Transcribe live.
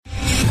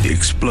the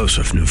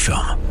explosive new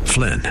film,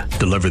 Flynn,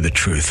 Deliver the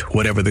Truth,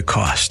 Whatever the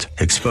Cost,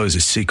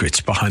 exposes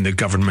secrets behind the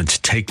government's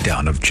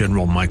takedown of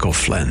General Michael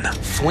Flynn.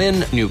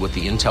 Flynn knew what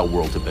the intel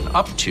world had been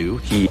up to.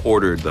 He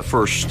ordered the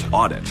first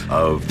audit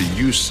of the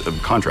use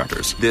of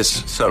contractors.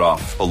 This set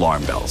off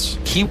alarm bells.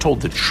 He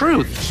told the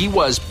truth. He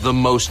was the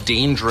most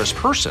dangerous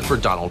person for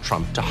Donald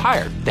Trump to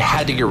hire. They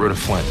had to get rid of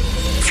Flynn.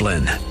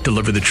 Flynn,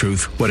 Deliver the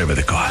Truth, Whatever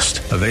the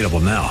Cost. Available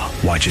now.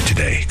 Watch it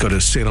today. Go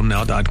to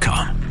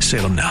salemnow.com.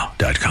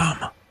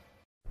 salemnow.com.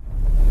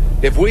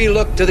 If we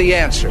look to the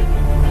answer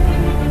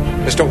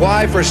as to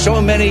why for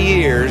so many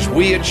years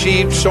we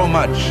achieved so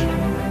much,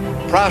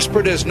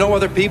 prospered as no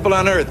other people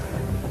on earth,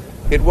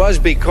 it was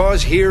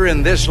because here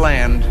in this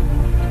land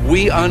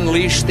we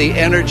unleashed the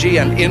energy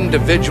and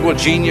individual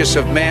genius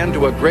of man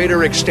to a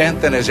greater extent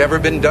than has ever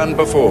been done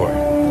before.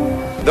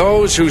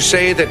 Those who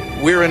say that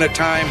we're in a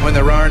time when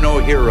there are no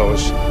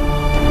heroes,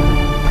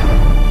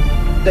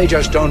 they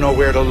just don't know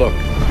where to look.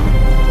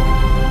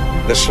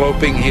 The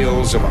sloping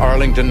hills of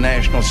Arlington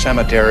National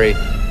Cemetery,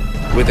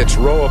 with its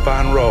row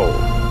upon row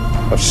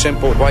of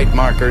simple white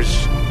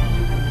markers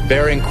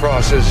bearing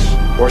crosses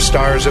or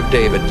stars of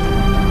David,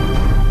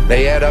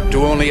 they add up to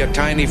only a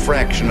tiny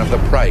fraction of the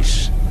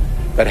price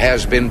that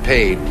has been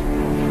paid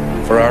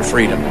for our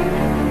freedom.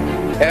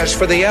 As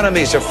for the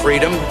enemies of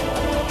freedom,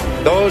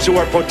 those who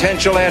are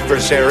potential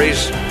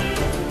adversaries,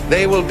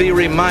 they will be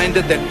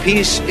reminded that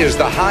peace is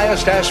the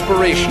highest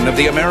aspiration of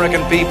the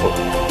American people.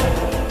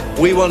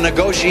 We will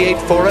negotiate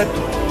for it,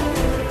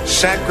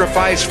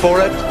 sacrifice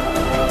for it.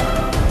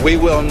 We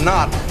will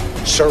not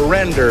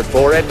surrender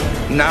for it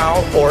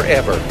now or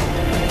ever.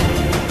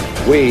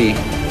 We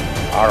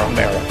are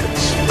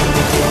Americans.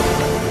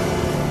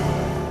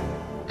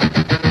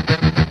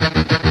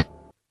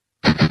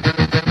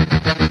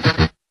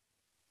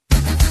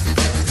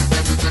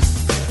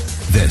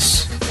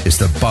 This is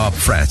the Bob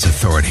Frantz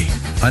Authority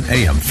on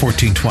AM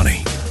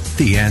 1420.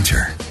 The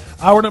Answer.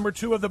 Hour number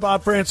 2 of the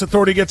Bob Frantz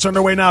Authority gets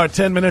underway now at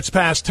 10 minutes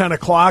past 10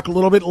 o'clock. A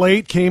little bit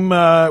late.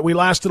 We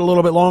lasted a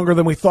little bit longer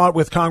than we thought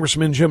with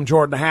Congressman Jim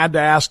Jordan. I had to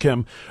ask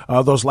him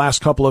those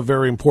last couple of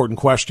very important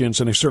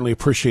questions, and I certainly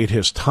appreciate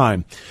his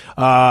time.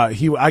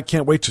 I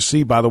can't wait to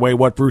see, by the way,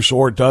 what Bruce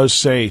Orr does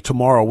say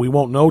tomorrow. We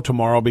won't know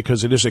tomorrow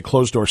because it is a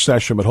closed-door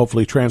session, but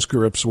hopefully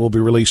transcripts will be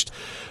released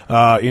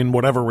in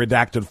whatever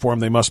redacted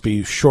form they must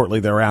be shortly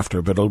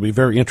thereafter. But it'll be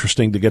very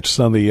interesting to get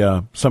some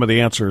of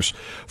the answers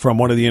from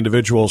one of the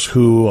individuals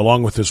who, along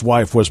with his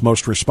wife, was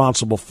most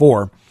responsible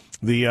for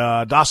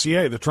the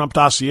dossier, the Trump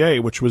dossier,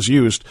 which was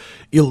used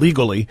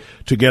illegally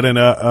to get in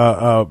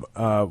a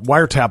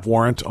wiretap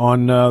warrant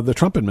on the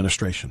Trump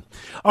administration.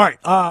 All right,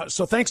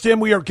 so thanks to him.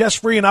 We are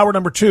guest-free in hour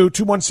number 2,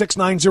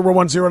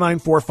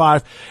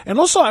 216-901-0945. And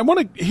also, I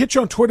want to hit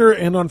you on Twitter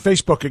and on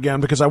Facebook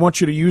again because I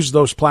want you to use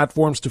those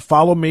platforms to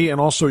follow me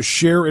and also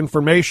share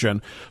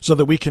information so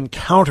that we can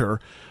counter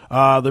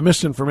the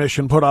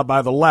misinformation put out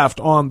by the left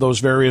on those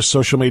various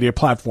social media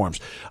platforms.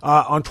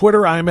 On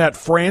Twitter, I'm at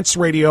France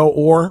Radio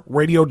or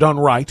Radio Done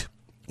Right.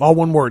 All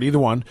one word, either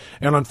one.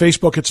 And on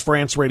Facebook, it's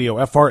France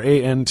Radio,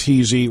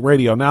 Frantz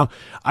Radio. Now,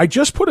 I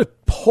just put a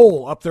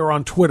poll up there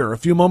on Twitter a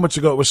few moments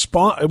ago.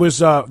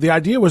 The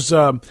idea was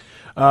given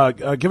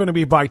to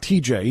me by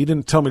TJ. He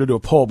didn't tell me to do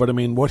a poll, but I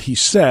mean, what he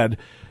said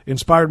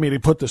inspired me to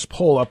put this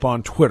poll up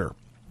on Twitter.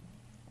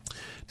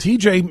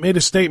 TJ made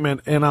a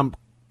statement, and I'm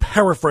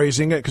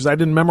paraphrasing it because I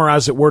didn't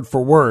memorize it word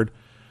for word,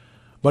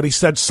 but he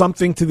said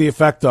something to the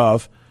effect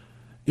of,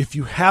 if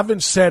you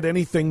haven't said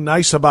anything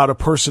nice about a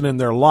person in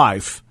their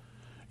life,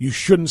 you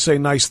shouldn't say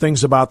nice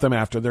things about them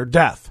after their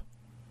death.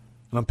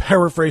 And I'm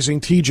paraphrasing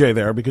TJ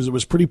there because it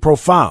was pretty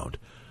profound.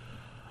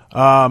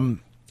 And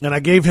I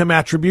gave him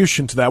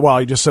attribution to that. Well,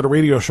 he just said a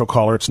radio show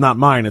caller. It's not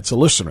mine. It's a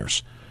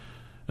listener's.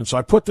 And so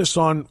I put this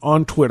on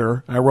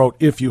Twitter. I wrote,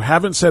 if you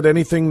haven't said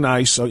anything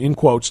nice, in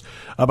quotes,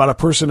 about a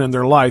person in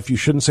their life, you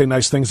shouldn't say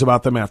nice things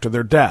about them after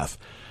their death.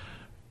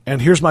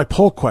 And here's my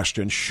poll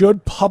question.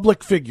 Should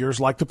public figures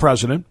like the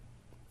president,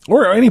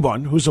 or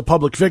anyone who's a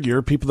public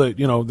figure, people that,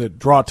 that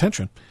draw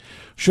attention,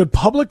 should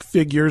public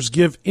figures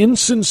give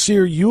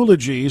insincere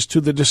eulogies to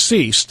the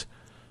deceased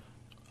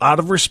out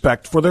of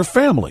respect for their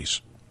families?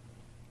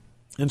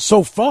 And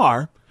so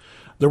far,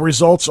 the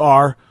results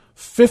are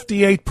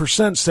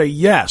 58% say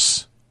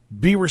yes.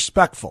 Be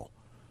respectful.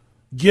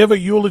 Give a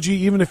eulogy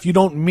even if you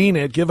don't mean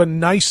it.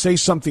 Say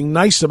something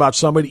nice about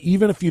somebody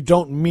even if you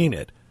don't mean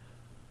it.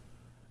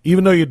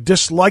 Even though you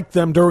dislike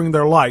them during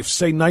their life,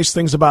 say nice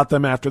things about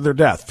them after their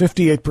death.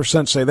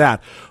 58% say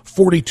that.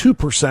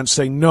 42%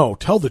 say no.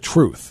 Tell the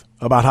truth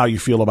about how you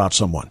feel about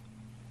someone.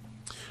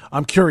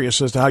 I'm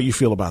curious as to how you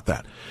feel about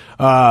that.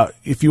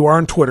 If you are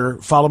on Twitter,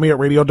 follow me at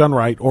Radio Done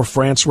Right or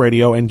France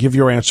Radio and give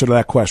your answer to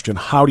that question.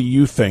 How do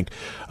you think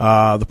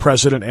the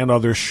president and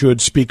others should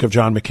speak of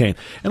John McCain?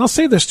 And I'll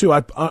say this, too.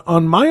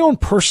 On my own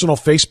personal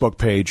Facebook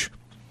page,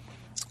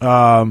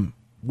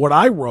 what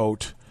I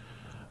wrote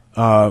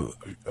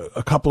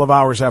a couple of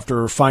hours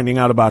after finding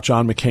out about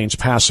John McCain's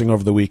passing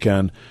over the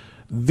weekend,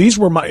 these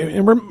were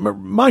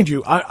mind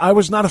you, I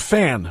was not a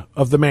fan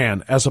of the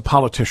man as a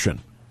politician.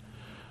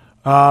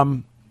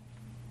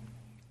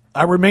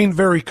 I remain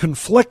very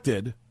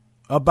conflicted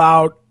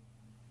about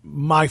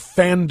my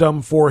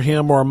fandom for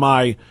him or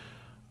my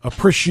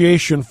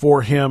appreciation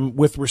for him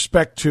with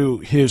respect to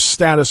his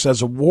status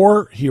as a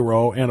war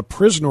hero and a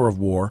prisoner of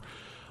war,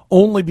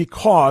 only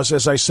because,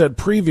 as I said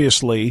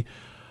previously,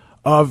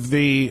 of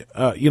the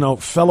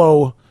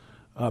fellow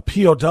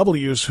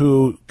POWs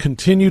who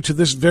continue to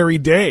this very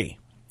day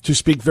to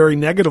speak very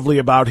negatively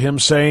about him,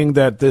 saying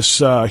that this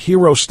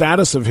hero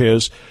status of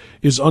his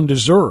is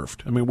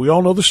undeserved. I mean, we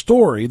all know the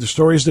story. The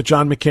story is that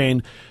John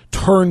McCain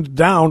turned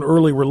down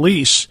early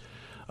release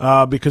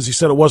because he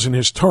said it wasn't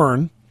his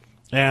turn,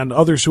 and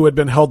others who had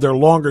been held there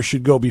longer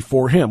should go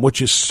before him,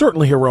 which is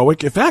certainly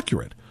heroic, if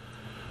accurate.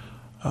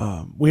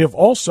 We have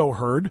also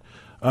heard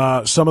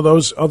some of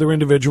those other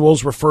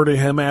individuals refer to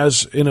him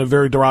as, in a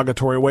very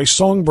derogatory way,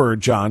 Songbird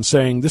John,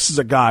 saying this is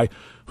a guy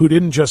who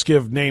didn't just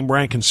give name,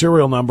 rank, and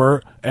serial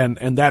number,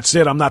 and that's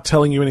it. I'm not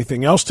telling you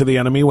anything else to the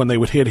enemy when they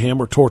would hit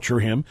him or torture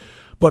him,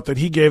 but that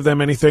he gave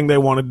them anything they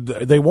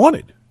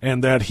wanted,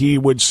 and that he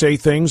would say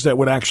things that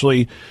would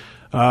actually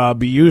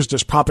be used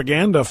as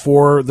propaganda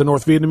for the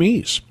North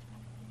Vietnamese,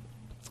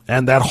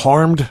 and that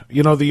harmed,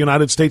 the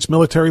United States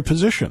military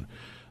position.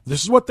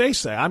 This is what they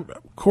say. I'm,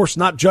 of course,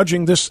 not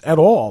judging this at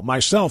all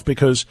myself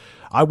because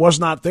I was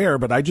not there,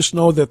 but I just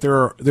know that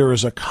there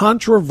is a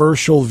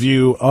controversial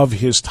view of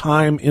his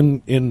time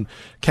in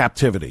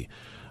captivity.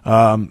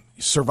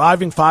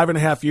 Surviving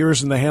 5.5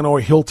 years in the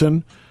Hanoi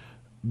Hilton,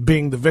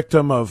 being the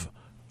victim of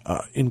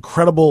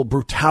incredible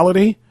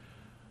brutality,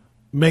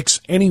 makes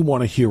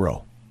anyone a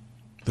hero.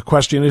 The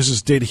question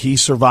is did he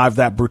survive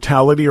that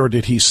brutality, or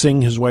did he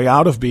sing his way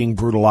out of being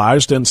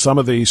brutalized? And some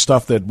of the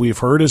stuff that we've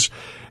heard is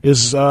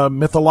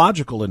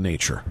mythological in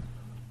nature.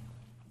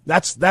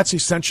 That's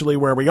essentially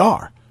where we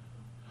are.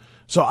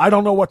 So I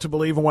don't know what to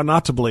believe and what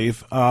not to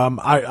believe.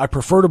 I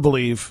prefer to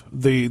believe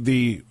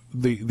the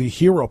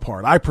hero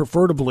part. I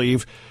prefer to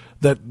believe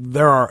that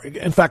there are.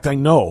 In fact, I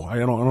know. I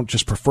don't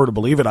just prefer to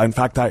believe it. In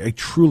fact, I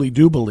truly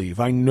do believe.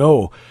 I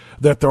know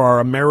that there are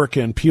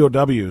American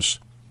POWs,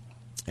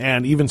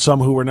 and even some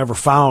who were never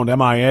found,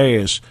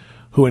 MIAs,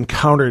 who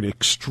encountered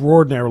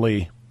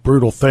extraordinarily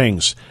brutal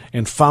things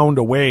and found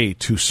a way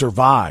to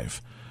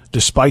survive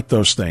despite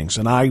those things.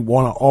 And I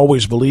want to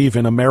always believe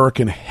in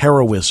American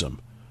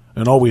heroism,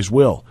 and always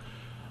will.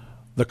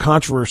 The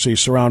controversy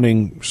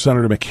surrounding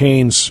Senator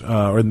McCain's,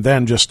 and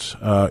then just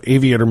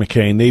Aviator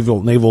McCain,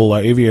 Naval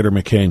Aviator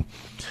McCain,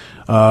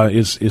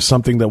 is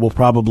something that will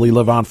probably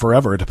live on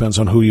forever. It depends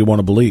on who you want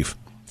to believe.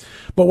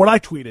 But what I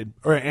tweeted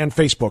and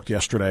Facebooked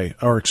yesterday,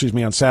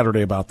 on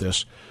Saturday about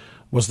this,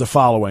 was the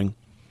following.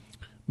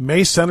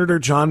 May Senator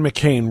John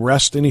McCain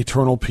rest in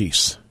eternal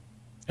peace,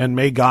 and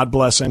may God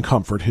bless and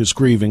comfort his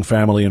grieving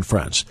family and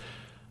friends.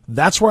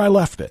 That's where I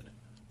left it,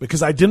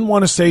 because I didn't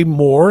want to say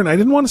more and I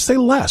didn't want to say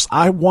less.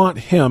 I want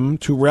him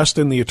to rest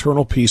in the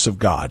eternal peace of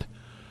God.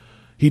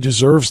 He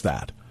deserves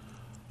that.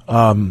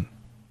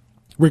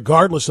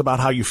 Regardless about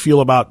how you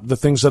feel about the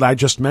things that I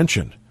just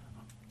mentioned.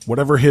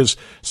 Whatever his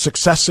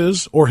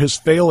successes or his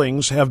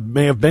failings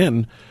may have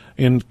been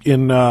in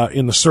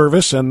the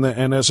service and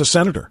as a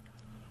senator.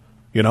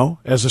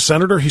 As a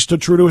senator, he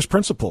stood true to his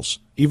principles,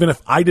 even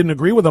if I didn't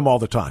agree with him all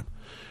the time.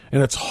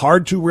 And it's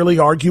hard to really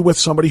argue with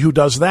somebody who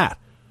does that.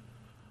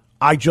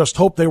 I just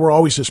hope they were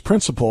always his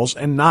principles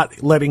and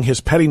not letting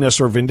his pettiness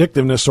or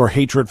vindictiveness or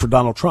hatred for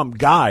Donald Trump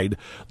guide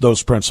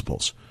those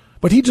principles.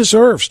 But he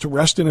deserves to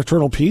rest in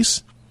eternal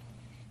peace,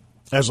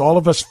 as all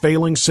of us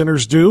failing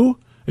sinners do,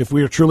 if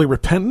we are truly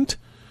repentant.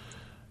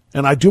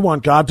 And I do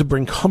want God to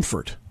bring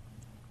comfort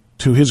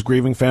to his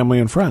grieving family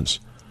and friends.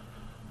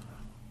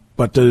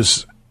 But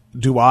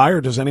do I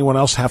or does anyone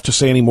else have to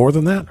say any more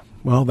than that?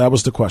 Well, that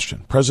was the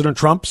question. President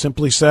Trump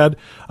simply said,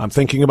 I'm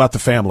thinking about the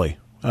family.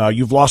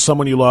 You've lost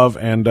someone you love,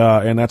 and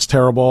that's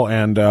terrible,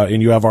 and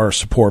you have our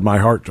support, my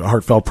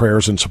heartfelt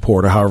prayers and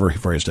support, or however he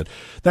phrased it.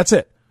 That's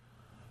it.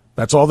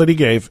 That's all that he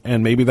gave,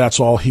 and maybe that's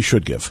all he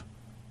should give,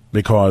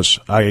 because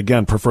I,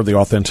 again, prefer the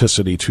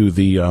authenticity to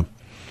the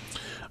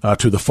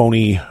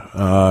phony,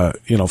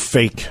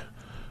 fake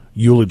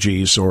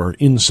eulogies or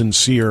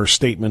insincere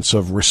statements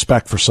of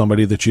respect for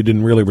somebody that you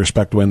didn't really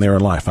respect when they were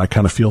in life. I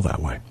kind of feel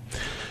that way.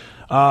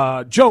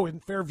 Joe in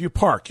Fairview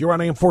Park, you're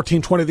on AM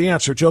 1420 The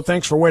Answer. Joe,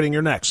 thanks for waiting.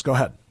 You're next. Go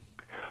ahead.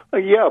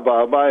 Yeah,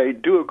 Bob, I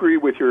do agree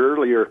with your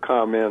earlier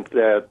comment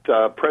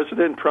that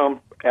President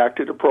Trump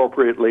acted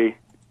appropriately.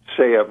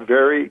 Say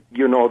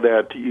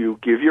that you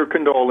give your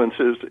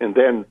condolences and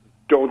then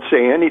don't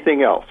say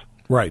anything else.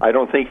 Right. I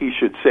don't think he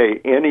should say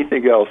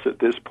anything else at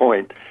this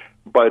point.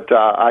 But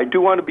I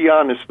do want to be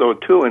honest, though,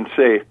 too, and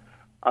say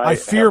I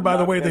fear, by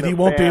the way, that he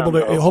won't be able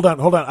to. Hold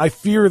on. I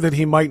fear that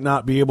he might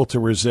not be able to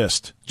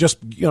resist. Just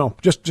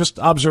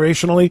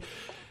observationally,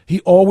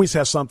 he always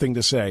has something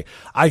to say.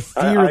 I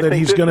fear that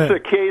he's going to. I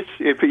think this is the case.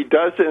 If he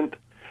doesn't,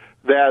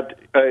 that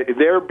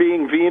they're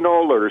being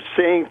venal or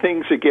saying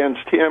things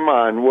against him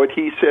on what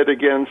he said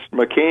against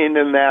McCain,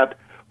 and that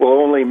will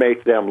only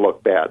make them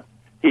look bad.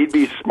 He'd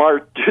be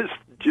smart. Just.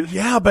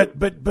 Yeah, but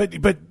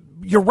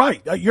you're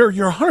right. You're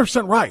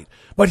 100% right.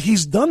 But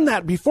he's done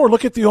that before.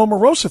 Look at the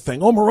Omarosa thing.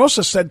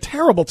 Omarosa said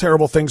terrible,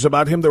 terrible things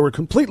about him that were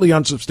completely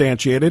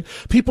unsubstantiated.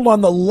 People on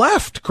the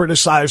left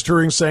criticized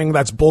her and saying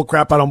that's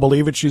bullcrap. I don't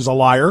believe it. She's a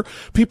liar.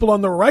 People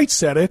on the right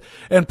said it.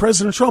 And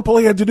President Trump, all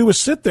he had to do was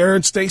sit there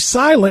and stay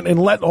silent and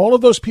let all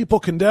of those people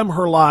condemn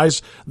her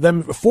lies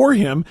them for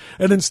him.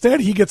 And instead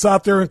he gets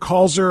out there and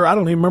calls her, I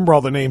don't even remember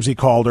all the names he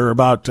called her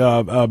about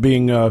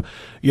being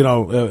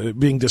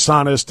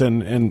dishonest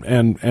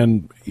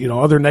and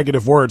other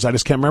negative words. I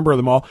just can't remember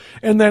them all.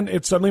 And then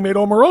it suddenly made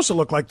Omarosa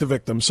look like the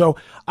victim. So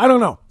I don't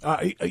know.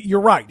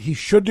 You're right. He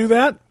should do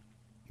that.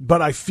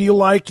 But I feel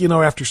like,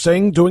 after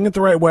doing it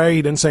the right way,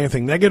 he didn't say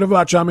anything negative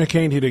about John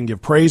McCain. He didn't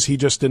give praise. He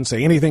just didn't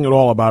say anything at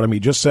all about him.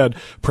 He just said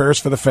prayers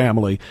for the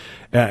family.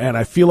 And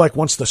I feel like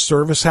once the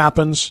service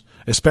happens,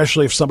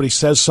 especially if somebody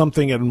says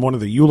something in one of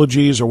the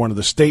eulogies or one of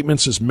the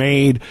statements is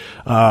made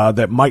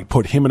that might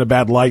put him in a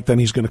bad light, then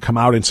he's going to come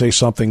out and say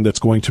something that's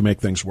going to make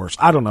things worse.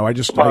 I don't know. I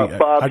just don't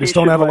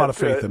have a lot of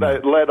faith in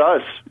that. Let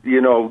us,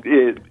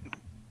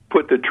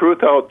 put the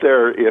truth out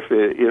there if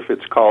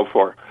it's called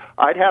for.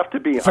 I'd have to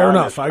be fair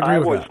honest. Enough. I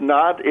agree with that.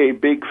 I was not a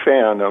big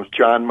fan of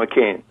John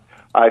McCain.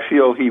 I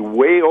feel he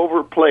way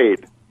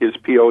overplayed his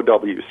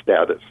POW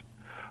status.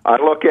 I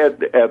look at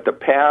the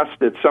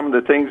past, at some of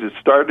the things that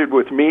started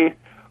with me.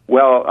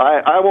 Well,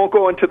 I won't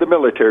go into the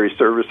military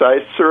service.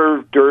 I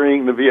served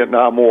during the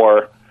Vietnam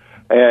War,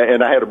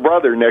 and I had a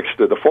brother next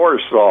to the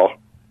Forrestal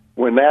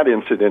when that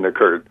incident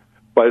occurred.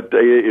 But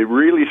it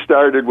really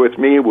started with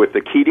me with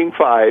the Keating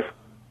Five,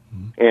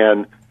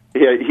 and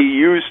he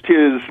used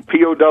his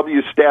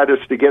POW status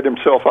to get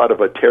himself out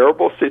of a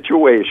terrible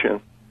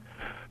situation.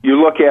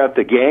 You look at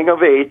the Gang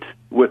of Eight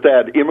with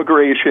that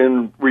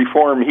immigration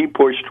reform he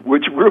pushed,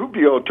 which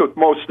Rubio took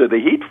most of the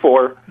heat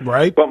for.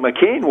 Right. But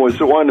McCain was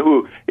the one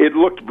who, it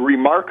looked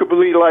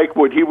remarkably like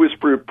what he was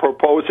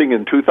proposing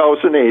in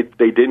 2008.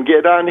 They didn't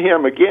get on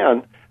him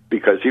again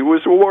because he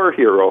was a war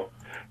hero.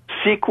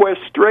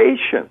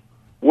 Sequestration.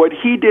 What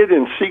he did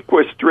in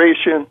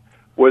sequestration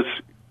was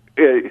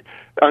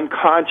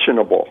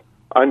unconscionable.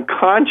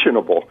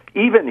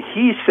 Even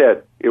he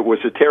said it was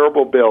a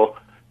terrible bill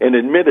and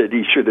admitted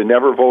he should have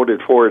never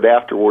voted for it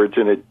afterwards,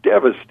 and it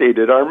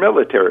devastated our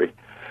military.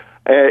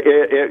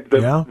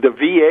 The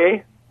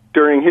VA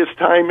during his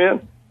time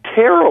in,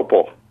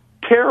 terrible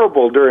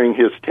during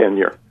his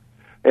tenure.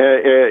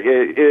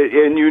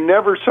 And you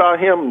never saw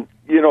him,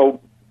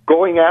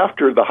 going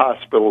after the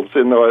hospitals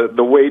and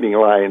the waiting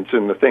lines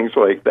and the things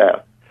like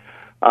that.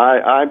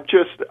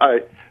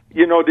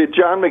 Did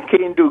John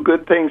McCain do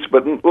good things?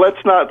 But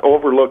let's not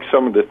overlook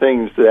some of the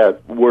things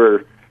that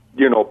were,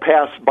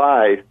 passed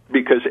by,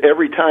 because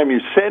every time you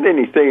said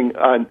anything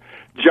on,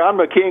 John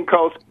McCain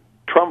calls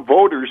Trump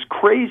voters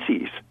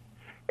crazies.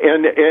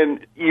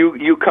 And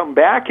you come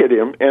back at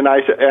him, and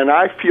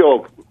I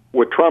feel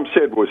what Trump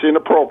said was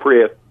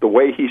inappropriate, the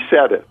way he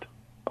said it,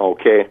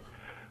 okay?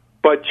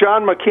 But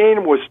John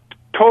McCain was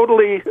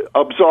totally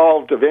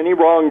absolved of any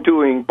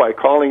wrongdoing by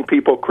calling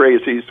people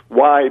crazies.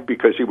 Why?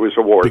 Because he was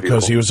a war hero.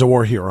 Because he was a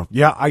war hero.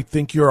 Yeah, I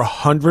think you're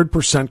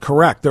 100%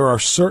 correct. There are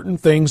certain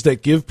things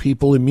that give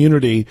people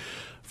immunity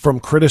from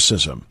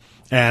criticism.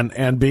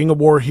 And being a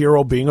war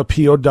hero, being a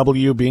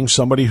POW, being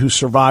somebody who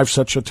survived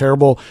such a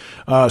terrible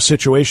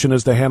situation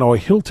as the Hanoi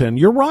Hilton,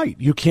 you're right.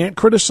 You can't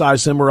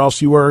criticize them, or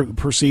else you are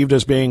perceived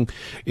as being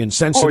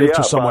insensitive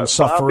to someone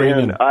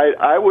suffering. Bob,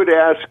 I would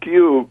ask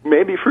you,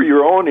 maybe for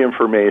your own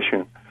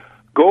information,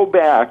 go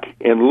back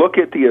and look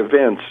at the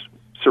events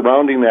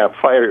surrounding that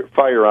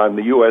fire on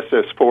the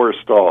USS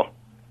Forrestal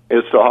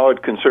as to how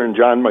it concerned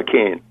John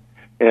McCain,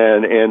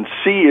 and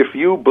see if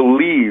you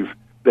believe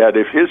that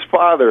if his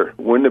father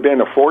wouldn't have been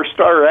a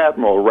four-star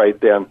admiral right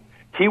then,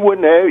 he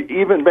wouldn't have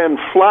even been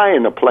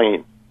flying a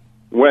plane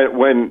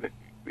when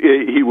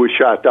he was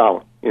shot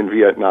down in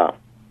Vietnam.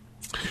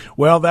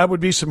 Well, that would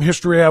be some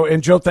history.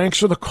 And, Joe, thanks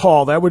for the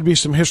call. That would be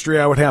some history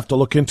I would have to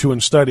look into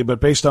and study.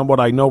 But based on what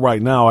I know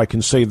right now, I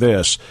can say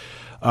this.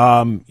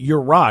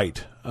 You're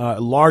right,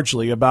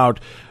 largely, about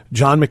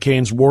John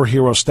McCain's war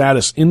hero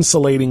status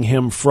insulating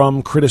him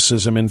from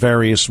criticism in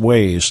various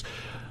ways.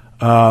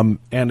 And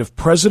if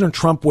President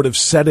Trump would have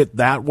said it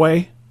that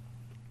way,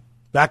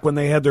 back when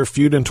they had their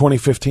feud in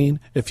 2015,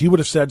 if he would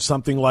have said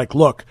something like,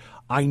 look,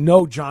 I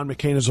know John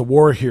McCain is a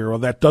war hero,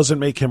 that doesn't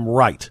make him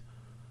right.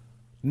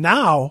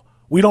 Now,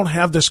 we don't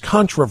have this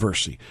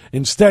controversy.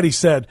 Instead, he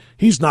said,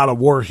 he's not a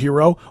war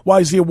hero.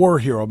 Why is he a war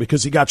hero?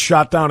 Because he got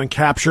shot down and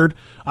captured?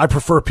 I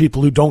prefer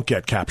people who don't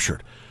get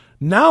captured.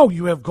 Now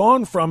you have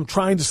gone from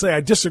trying to say, I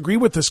disagree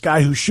with this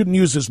guy who shouldn't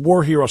use his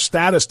war hero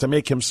status to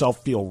make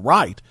himself feel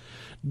right,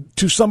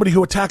 to somebody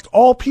who attacked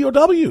all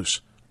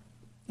POWs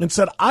and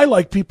said, I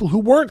like people who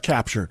weren't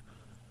captured.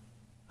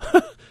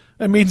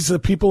 That means the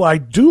people I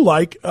do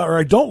like or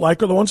I don't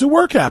like are the ones who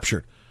were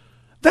captured.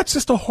 That's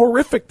just a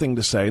horrific thing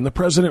to say, and the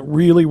president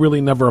really, really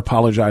never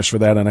apologized for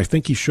that, and I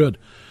think he should.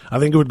 I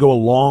think it would go a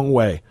long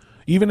way.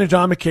 Even in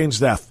John McCain's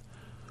death,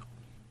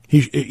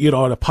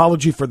 an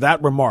apology for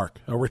that remark,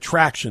 a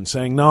retraction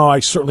saying, no, I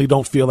certainly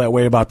don't feel that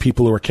way about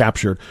people who were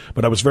captured,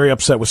 but I was very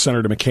upset with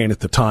Senator McCain at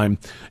the time,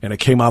 and it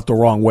came out the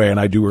wrong way, and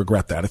I do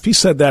regret that. If he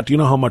said that, do you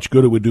know how much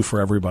good it would do for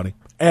everybody?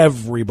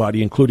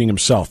 Everybody, including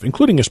himself,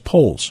 including his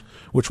polls,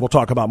 which we'll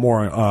talk about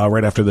more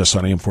right after this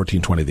on AM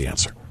 1420, The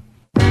Answer.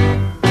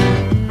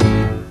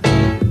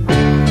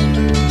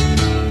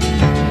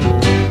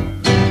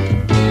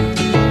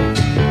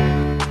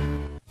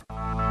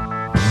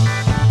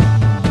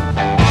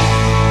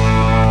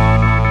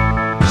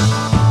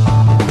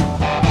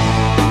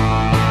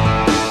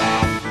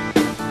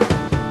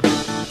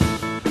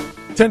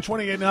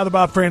 10:28 now, the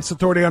Bob Frantz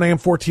Authority on AM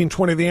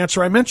 1420, The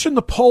Answer. I mentioned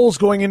the polls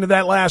going into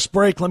that last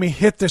break. Let me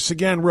hit this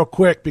again real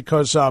quick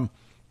because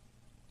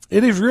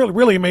it is really,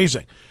 really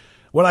amazing.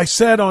 What I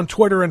said on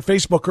Twitter and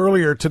Facebook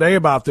earlier today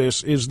about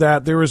this is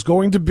that there is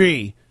going to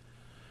be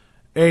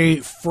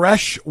a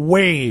fresh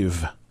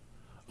wave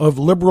of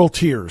liberal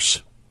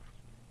tears.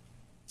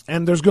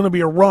 And there's going to be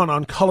a run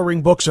on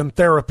coloring books and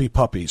therapy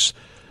puppies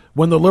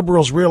when the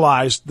liberals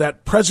realized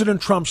that President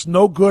Trump's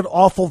no good,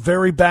 awful,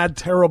 very bad,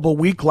 terrible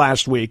week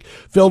last week,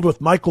 filled with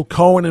Michael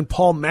Cohen and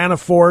Paul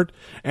Manafort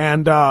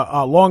and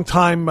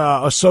longtime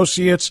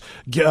associates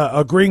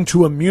agreeing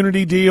to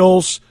immunity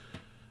deals,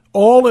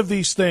 all of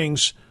these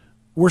things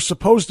were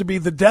supposed to be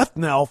the death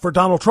knell for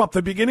Donald Trump,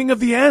 the beginning of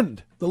the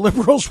end. The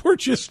liberals were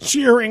just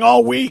cheering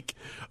all week.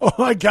 Oh,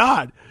 my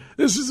God.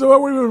 This is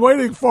what we've been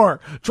waiting for.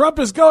 Trump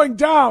is going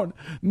down.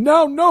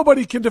 Now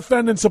nobody can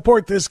defend and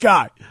support this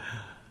guy.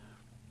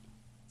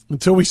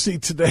 Until we see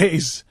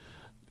today's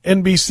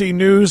NBC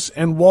News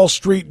and Wall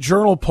Street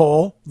Journal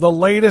poll. The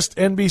latest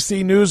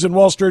NBC News and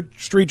Wall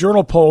Street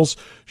Journal polls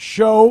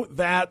show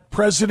that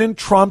President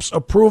Trump's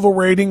approval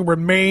rating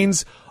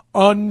remains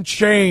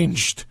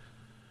unchanged.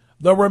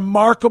 The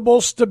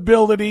remarkable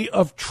stability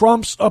of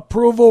Trump's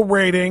approval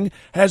rating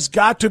has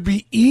got to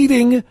be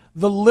eating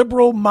the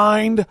liberal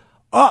mind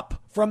up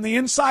from the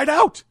inside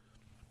out.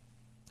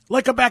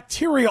 Like a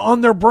bacteria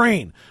on their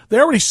brain. They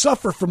already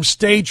suffer from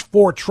stage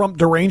 4 Trump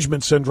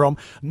derangement syndrome.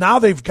 Now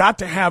they've got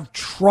to have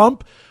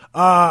Trump,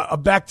 a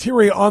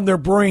bacteria on their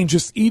brain,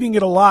 just eating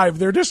it alive.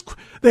 They're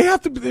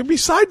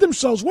beside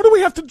themselves. What do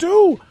we have to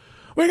do?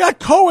 We got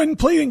Cohen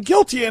pleading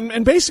guilty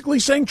and basically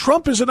saying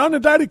Trump is an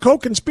unindicted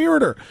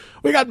co-conspirator.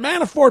 We got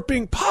Manafort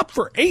being popped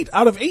for 8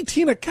 out of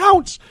 18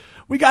 accounts.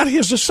 We got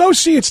his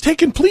associates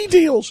taking plea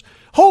deals.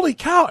 Holy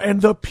cow.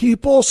 And the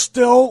people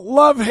still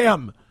love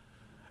him.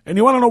 And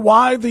you want to know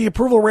why the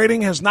approval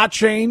rating has not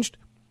changed?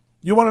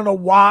 You want to know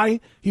why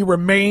he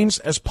remains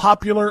as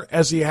popular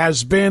as he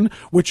has been,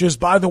 which is,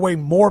 by the way,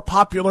 more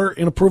popular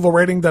in approval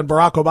rating than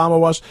Barack Obama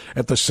was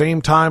at the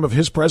same time of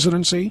his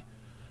presidency?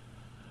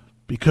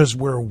 Because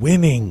we're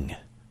winning.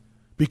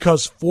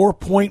 Because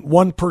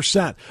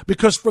 4.1%.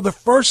 Because for the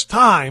first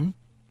time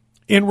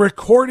in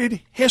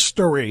recorded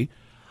history,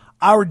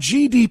 our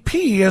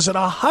GDP is at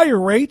a higher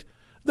rate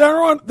than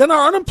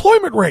our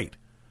unemployment rate.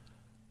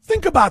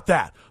 Think about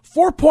that.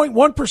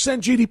 4.1%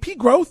 GDP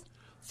growth,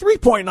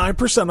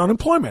 3.9%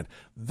 unemployment.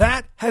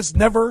 That has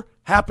never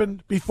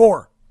happened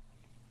before.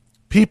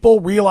 People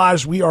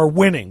realize we are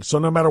winning. So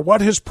no matter what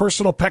his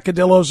personal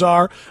peccadillos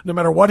are, no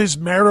matter what his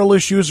marital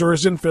issues or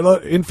his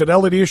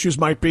infidelity issues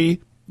might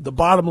be, the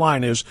bottom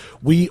line is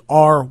we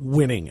are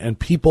winning, and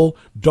people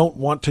don't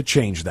want to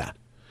change that.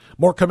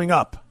 More coming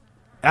up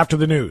after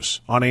the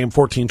news on AM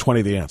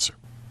 1420, The Answer.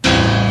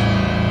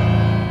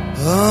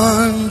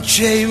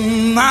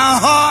 Unchain my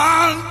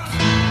heart,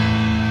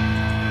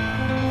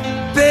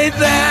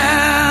 baby,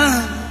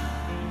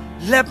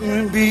 let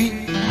me be,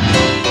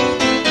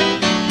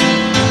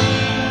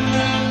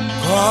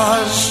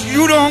 'cause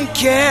you don't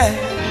care,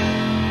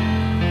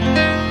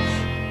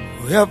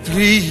 well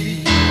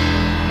please,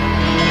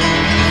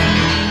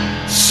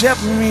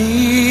 set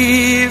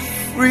me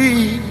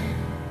free.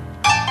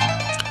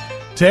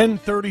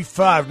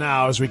 10:35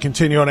 now as we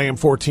continue on AM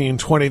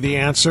 1420, The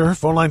Answer.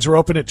 Phone lines are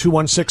open at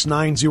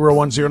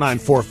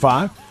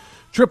 216-901-0945.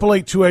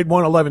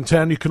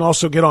 888-281-1110. You can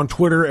also get on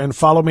Twitter and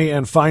follow me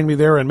and find me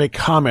there and make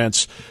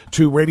comments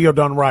to Radio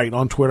Done Right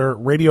on Twitter.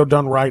 Radio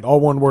Done Right, all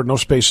one word, no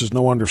spaces,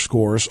 no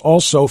underscores.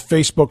 Also,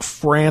 Facebook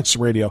France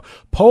Radio.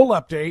 Poll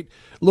update,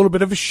 a little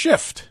bit of a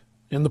shift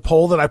in the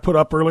poll that I put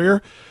up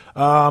earlier.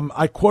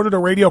 I quoted a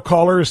radio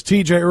caller, as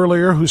TJ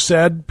earlier, who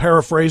said,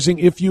 paraphrasing,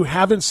 if you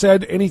haven't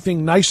said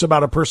anything nice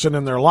about a person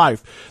in their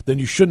life, then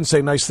you shouldn't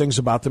say nice things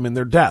about them in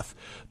their death.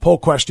 Poll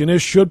question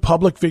is, should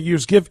public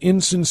figures give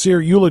insincere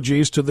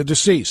eulogies to the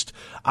deceased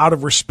out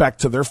of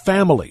respect to their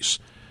families?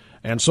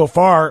 And so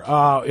far,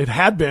 it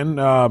had been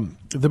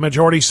the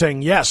majority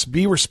saying, yes,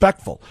 be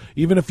respectful.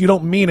 Even if you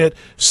don't mean it,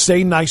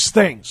 say nice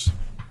things.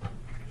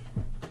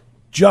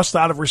 Just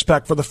out of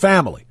respect for the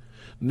family.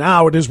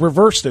 Now it has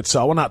reversed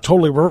itself. Well, not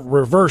totally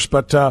reversed,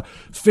 but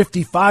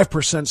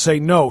 55% say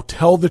no,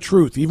 tell the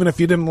truth. Even if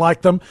you didn't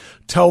like them,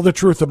 tell the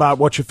truth about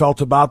what you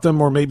felt about them,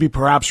 or maybe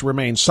perhaps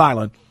remain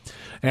silent.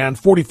 and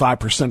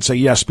 45% say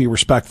yes, be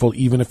respectful,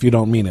 even if you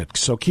don't mean it.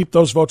 So keep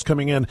those votes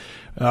coming in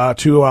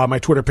to my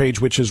Twitter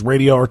page, which is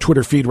radio, or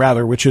Twitter feed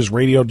rather, which is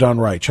Radio Done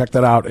Right. Check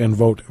that out and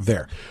vote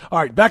there. All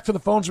right, back to the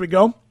phones we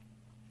go.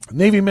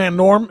 Navy man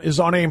Norm is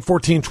on AM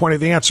 1420.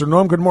 The Answer.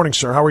 Norm, good morning,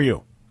 sir. How are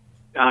you?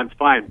 I'm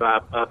fine,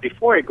 Bob.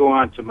 Before I go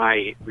on to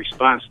my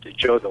response to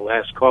Joe, the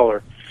last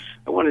caller,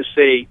 I want to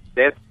say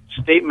that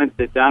statement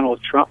that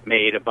Donald Trump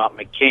made about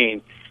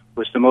McCain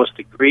was the most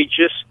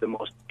egregious, the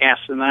most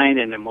asinine,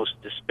 and the most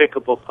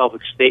despicable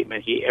public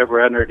statement he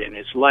ever uttered in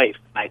his life.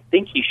 I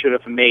think he should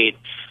have made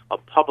a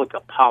public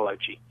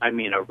apology. I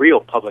mean, a real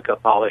public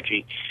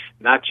apology,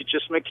 not to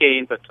just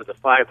McCain, but to the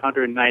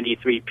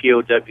 593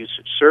 POWs who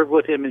served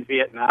with him in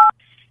Vietnam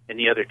and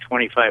the other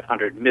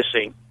 2,500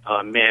 missing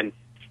men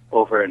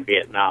over in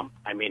Vietnam.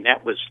 I mean,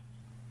 that was,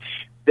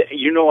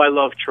 you know, I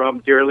love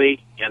Trump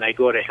dearly, and I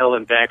go to hell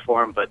and back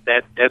for him, but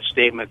that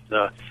statement,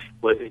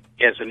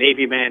 as a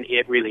Navy man,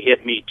 it really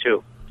hit me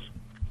too.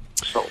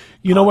 So,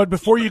 you know what?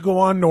 Before you go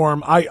on,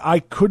 Norm, I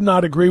could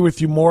not agree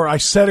with you more. I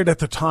said it at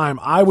the time.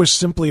 I was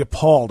simply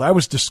appalled. I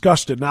was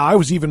disgusted. Now, I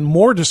was even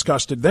more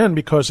disgusted then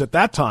because at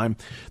that time,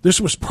 this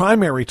was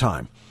primary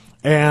time.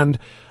 And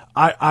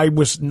I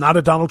was not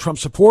a Donald Trump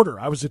supporter.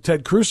 I was a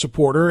Ted Cruz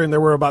supporter, and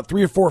there were about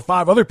 3 or 4 or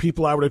 5 other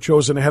people I would have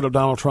chosen ahead of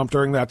Donald Trump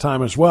during that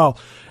time as well.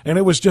 And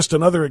it was just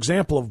another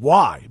example of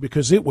why,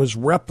 because it was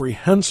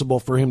reprehensible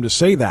for him to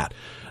say that.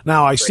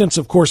 Now, I since,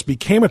 of course,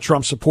 became a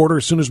Trump supporter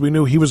as soon as we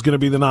knew he was going to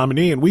be the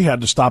nominee, and we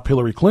had to stop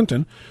Hillary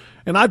Clinton.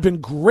 And I've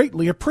been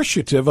greatly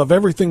appreciative of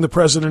everything the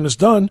president has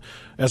done.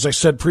 As I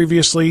said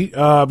previously,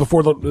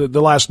 before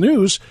the last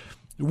news,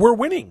 we're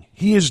winning.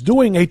 He is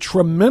doing a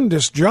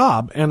tremendous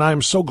job, and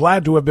I'm so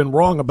glad to have been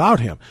wrong about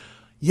him.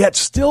 Yet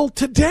still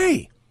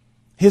today,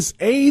 his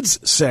aides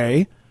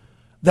say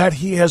that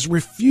he has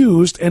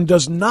refused and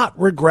does not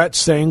regret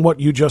saying what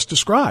you just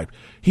described.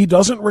 He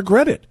doesn't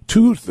regret it.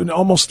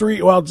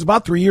 It's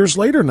about 3 years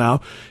later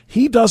now.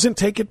 He doesn't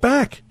take it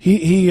back.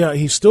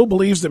 He still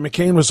believes that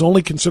McCain was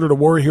only considered a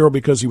war hero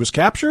because he was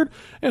captured,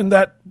 and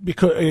that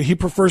because he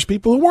prefers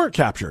people who weren't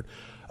captured.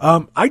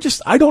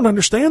 I don't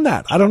understand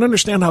that. I don't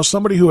understand how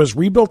somebody who has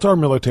rebuilt our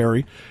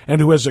military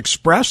and who has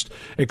expressed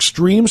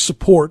extreme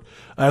support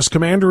as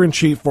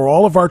commander-in-chief for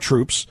all of our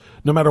troops,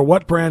 no matter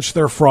what branch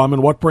they're from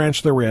and what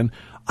branch they're in,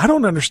 I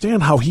don't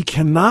understand how he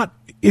cannot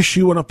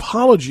issue an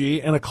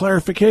apology and a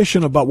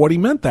clarification about what he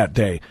meant that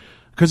day,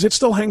 because it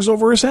still hangs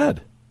over his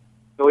head.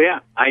 Oh, yeah,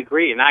 I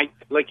agree. And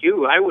like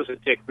you, I was a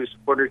Ted Cruz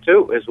supporter,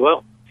 too, as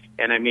well.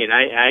 And I mean,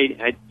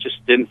 I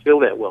just didn't feel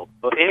that well.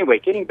 But anyway,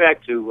 getting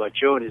back to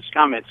Joe and his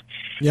comments,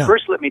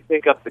 First let me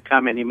pick up the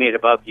comment he made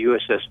about the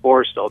USS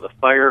Forrestal, the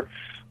fire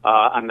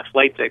on the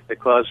flight deck that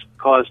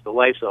caused the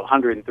lives of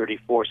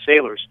 134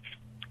 sailors.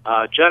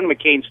 John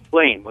McCain's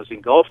plane was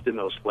engulfed in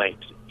those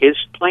flames. His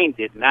plane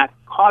did not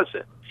cause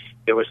it.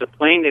 There was a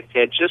plane that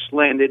had just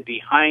landed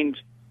behind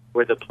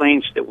where the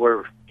planes that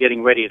were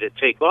getting ready to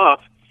take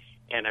off,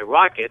 and a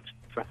rocket,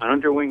 an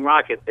underwing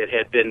rocket that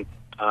had been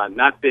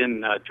not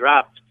been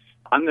dropped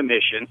on the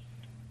mission,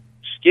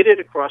 skidded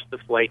across the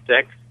flight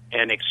deck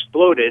and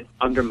exploded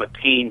under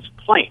McCain's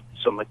plane.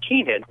 So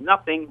McCain had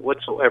nothing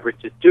whatsoever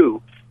to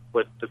do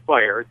with the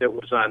fire that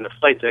was on the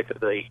flight deck of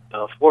the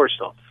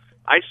Forrestal.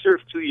 I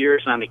served 2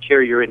 years on the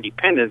carrier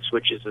Independence,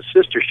 which is a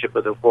sister ship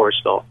of the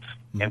Forrestal.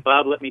 And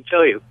Bob, let me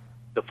tell you,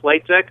 the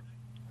flight deck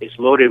is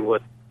loaded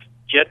with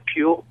jet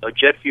fuel,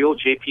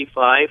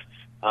 JP5,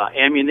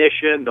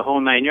 ammunition, the whole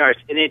 9 yards,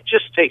 and it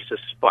just takes a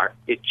spark.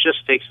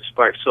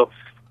 So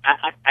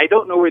I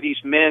don't know where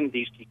these men,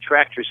 these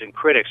detractors and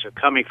critics are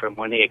coming from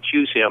when they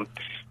accuse him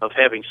of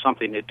having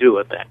something to do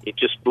with that. It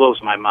just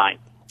blows my mind.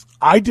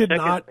 I did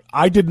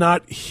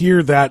not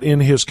hear that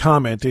in his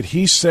comment. Did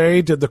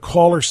the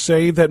caller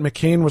say that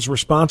McCain was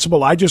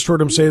responsible? I just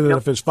heard him say that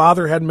if his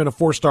father hadn't been a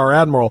 4-star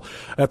admiral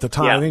at the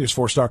time, I think he was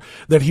 4-star,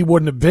 that he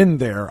wouldn't have been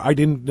there. I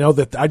didn't know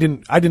that. I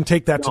didn't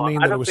take that to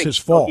mean that it was his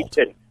fault.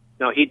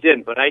 No, he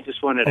didn't, but I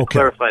just wanted to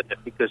clarify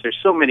that because there's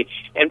so many,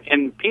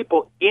 and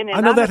people in and I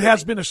know out that of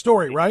has been a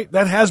story, right?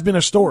 That has been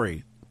a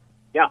story.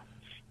 Yeah.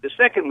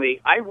 Secondly,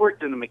 I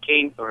worked in the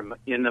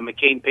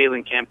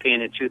McCain-Palin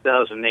campaign in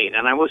 2008,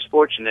 and I was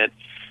fortunate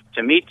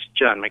to meet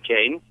John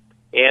McCain,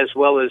 as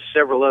well as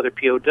several other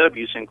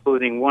POWs,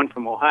 including one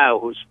from Ohio,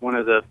 who's one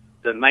of the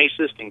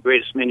nicest and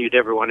greatest men you'd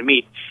ever want to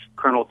meet,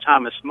 Colonel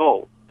Thomas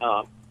Moe,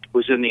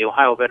 who's in the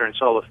Ohio Veterans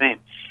Hall of Fame.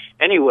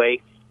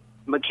 Anyway,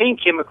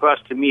 McCain came across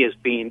to me as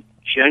being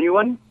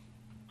genuine,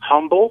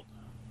 humble,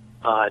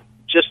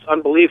 just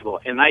unbelievable.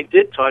 And I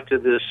did talk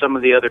to some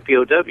of the other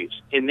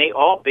POWs, and they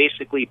all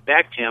basically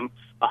backed him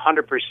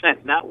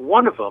 100%. Not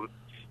one of them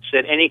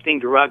said anything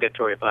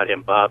derogatory about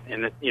him, Bob,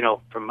 and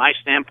from my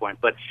standpoint.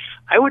 But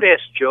I would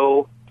ask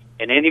Joe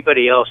and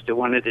anybody else that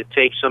wanted to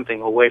take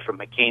something away from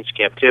McCain's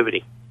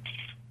captivity,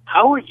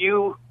 how would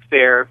you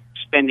fare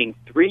spending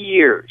 3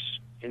 years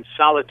in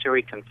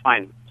solitary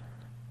confinement?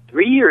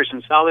 3 years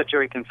in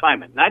solitary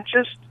confinement, not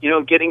just,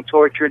 getting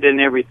tortured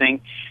and everything,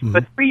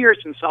 but 3 years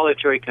in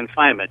solitary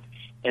confinement,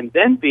 and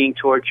then being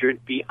tortured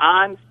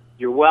beyond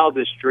your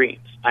wildest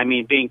dreams. I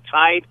mean, being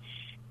tied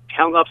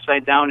hung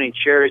upside down in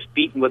chairs,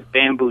 beaten with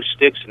bamboo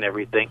sticks and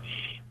everything.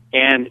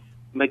 And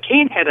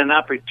McCain had an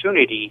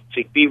opportunity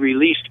to be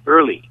released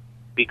early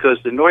because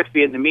the North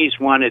Vietnamese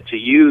wanted to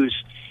use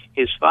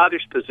his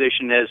father's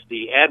position as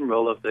the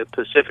admiral of the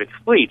Pacific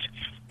Fleet.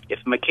 If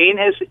McCain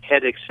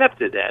had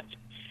accepted that,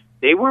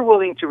 they were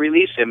willing to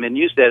release him and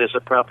use that as a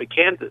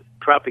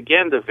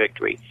propaganda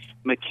victory.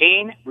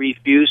 McCain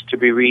refused to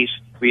be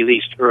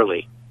released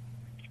early.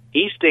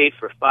 He stayed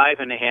for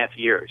 5.5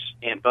 years.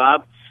 And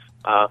Bob,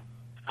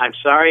 I'm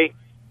sorry,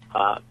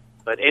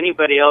 but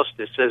anybody else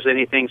that says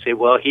anything, say,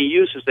 well, he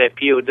uses that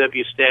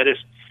POW status.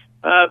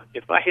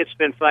 If I had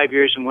spent 5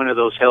 years in one of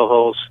those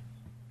hellholes,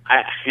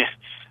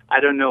 I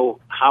don't know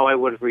how I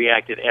would have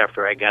reacted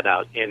after I got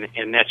out,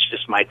 and that's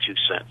just my 2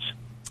 cents.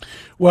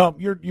 Well,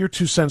 your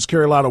 2 cents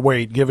carry a lot of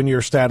weight, given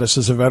your status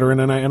as a veteran,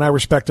 and I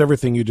respect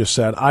everything you just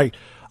said.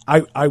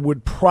 I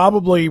would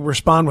probably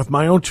respond with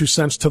my own 2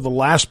 cents to the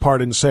last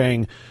part in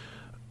saying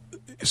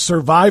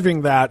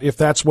surviving that, if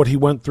that's what he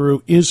went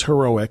through, is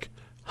heroic.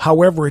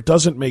 However, it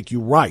doesn't make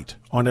you right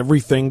on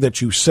everything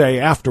that you say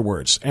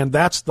afterwards. And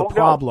that's the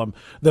problem,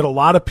 that a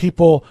lot of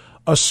people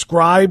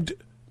ascribed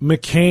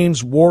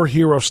McCain's war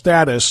hero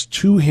status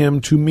to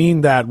him to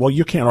mean that, well,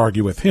 you can't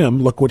argue with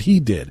him. Look what he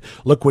did.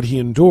 Look what he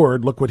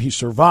endured. Look what he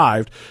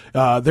survived.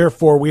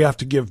 Therefore, we have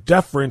to give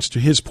deference to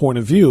his point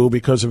of view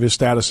because of his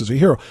status as a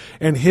hero.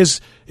 And his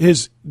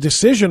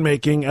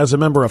decision-making as a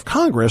member of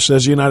Congress,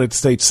 as a United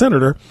States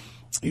Senator,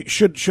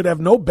 should have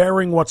no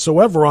bearing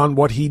whatsoever on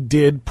what he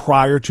did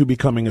prior to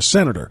becoming a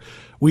senator.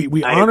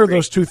 We honor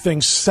those two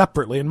things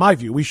separately. In my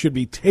view, we should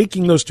be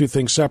taking those two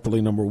things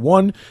separately. Number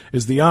one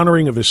is the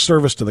honoring of his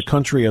service to the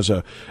country as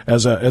a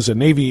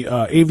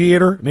naval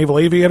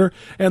aviator,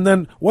 and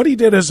then what he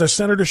did as a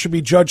senator should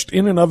be judged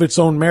in and of its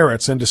own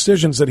merits, and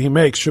decisions that he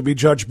makes should be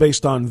judged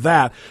based on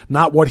that,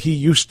 not what he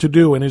used to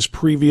do in his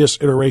previous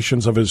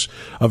iterations of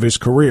his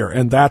career.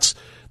 And that's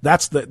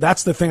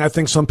the thing I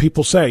think some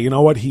people say. You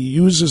know what? He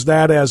uses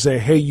that as a,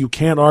 hey, you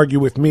can't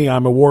argue with me,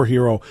 I'm a war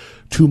hero,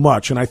 too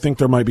much. And I think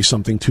there might be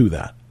something to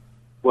that.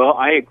 Well,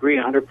 I agree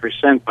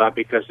 100%, Bob,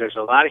 because there's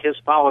a lot of his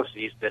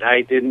policies that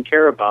I didn't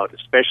care about,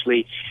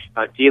 especially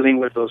dealing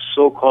with those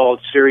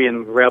so-called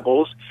Syrian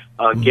rebels,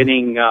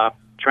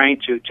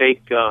 trying to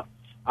take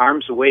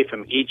arms away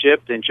from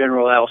Egypt and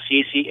General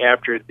al-Sisi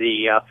after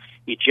the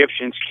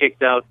Egyptians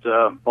kicked out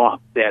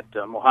that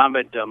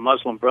Mohammed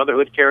Muslim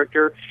Brotherhood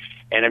character.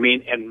 And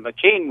and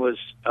McCain was,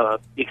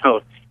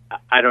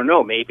 I don't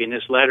know, maybe in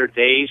his latter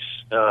days,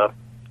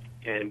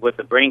 and with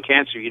the brain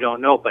cancer, you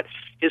don't know. But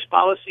his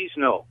policies,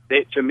 no.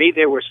 To me,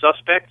 they were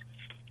suspect.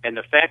 And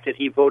the fact that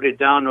he voted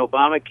down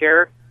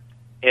Obamacare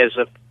as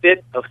a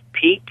fit of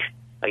pique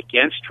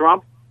against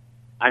Trump,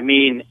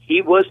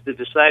 he was the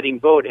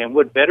deciding vote. And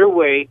what better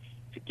way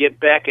to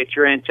get back at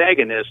your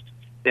antagonist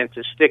than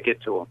to stick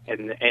it to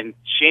him? And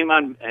shame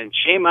on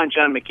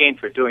John McCain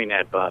for doing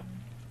that, Bob.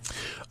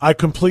 I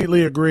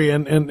completely agree.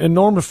 And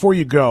Norm, before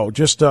you go,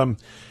 just to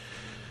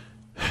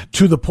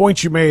the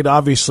point you made,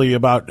 obviously,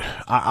 about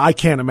I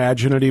can't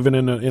imagine it even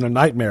in a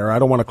nightmare. I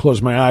don't want to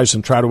close my eyes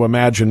and try to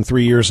imagine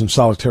 3 years in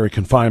solitary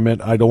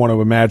confinement. I don't want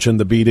to imagine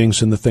the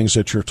beatings and the things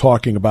that you're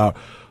talking about.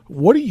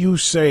 What do you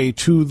say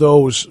to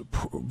those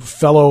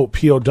fellow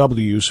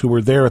POWs who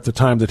were there at the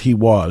time that he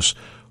was,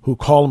 who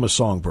call him a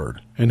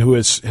songbird and who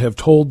have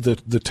told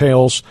the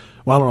tales?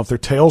 Well, I don't know if they're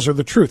tales or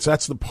the truths.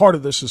 That's the part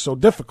of this is so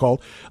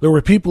difficult. There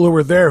were people who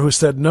were there who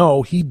said,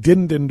 no, he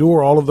didn't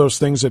endure all of those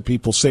things that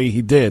people say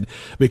he did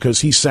because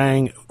he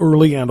sang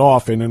early and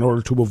often in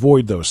order to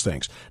avoid those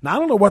things. Now, I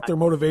don't know what their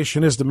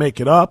motivation is to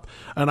make it up,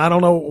 and I don't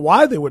know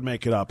why they would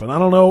make it up, and I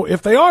don't know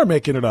if they are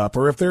making it up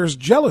or if there's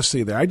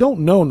jealousy there. I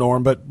don't know,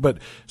 Norm, but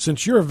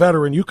since you're a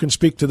veteran, you can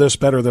speak to this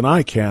better than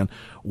I can.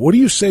 What do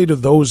you say to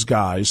those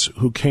guys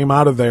who came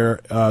out of there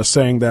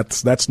saying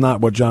that's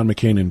not what John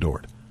McCain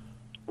endured?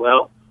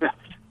 Well,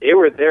 they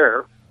were there,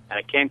 and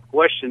I can't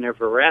question their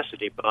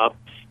veracity, Bob.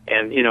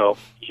 And,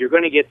 you're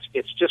going to get,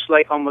 it's just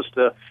like almost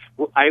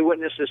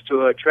eyewitnesses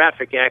to a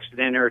traffic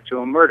accident or to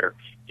a murder.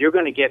 You're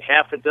going to get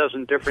half a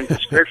dozen different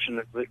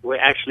descriptions of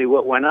actually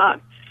what went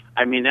on.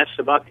 That's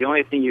about the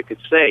only thing you could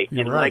say.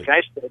 You're and right. Like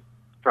I said,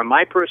 from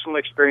my personal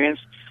experience,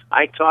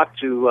 I talked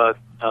to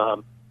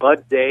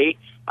Bud Day,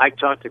 I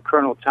talked to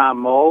Colonel Tom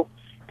Moe,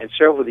 and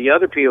several of the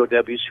other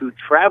POWs who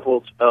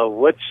traveled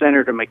with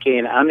Senator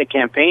McCain on the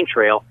campaign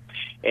trail.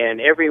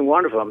 And every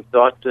one of them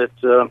thought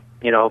that,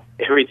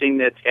 everything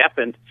that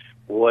happened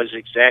was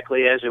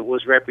exactly as it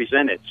was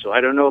represented. So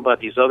I don't know about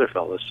these other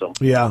fellows. So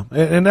yeah,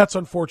 and that's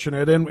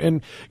unfortunate.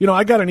 And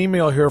I got an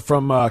email here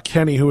from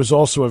Kenny, who is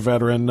also a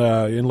veteran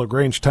in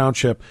LaGrange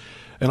Township.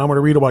 And I'm going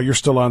to read it while you're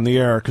still on the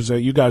air because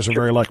you guys are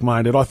very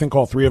like-minded. I think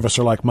all three of us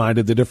are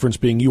like-minded, the difference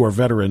being you are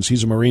veterans.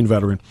 He's a Marine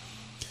veteran.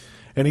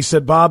 And he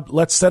said, Bob,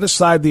 let's set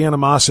aside the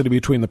animosity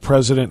between the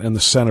president and the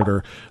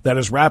senator that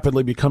is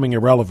rapidly becoming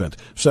irrelevant.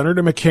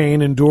 Senator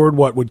McCain endured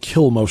what would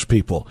kill most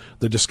people.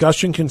 The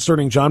discussion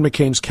concerning John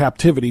McCain's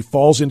captivity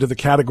falls into the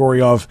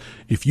category of,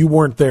 if you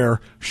weren't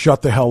there,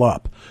 shut the hell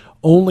up.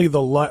 Only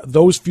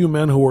those few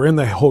men who were in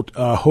the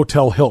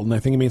Hotel Hilton, I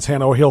think it means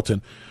Hanoi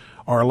Hilton,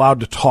 are allowed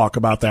to talk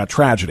about that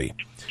tragedy.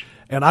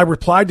 And I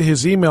replied to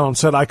his email and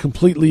said, I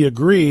completely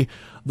agree.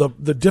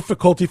 The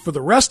difficulty for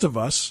the rest of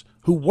us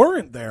who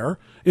weren't there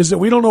is that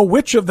we don't know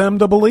which of them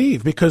to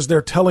believe because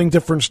they're telling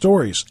different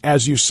stories.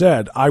 As you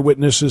said,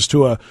 eyewitnesses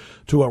to a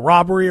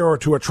robbery or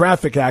to a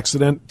traffic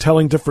accident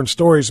telling different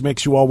stories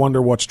makes you all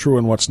wonder what's true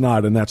and what's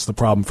not, and that's the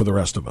problem for the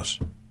rest of us.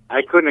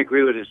 I couldn't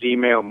agree with his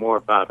email more,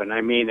 Bob. And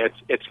I mean,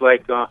 it's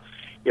like,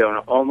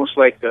 almost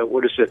like,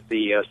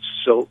 the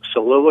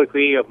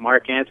soliloquy of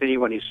Mark Antony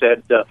when he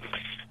said,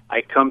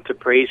 I come to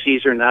praise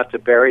Caesar, not to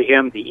bury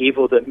him. The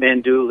evil that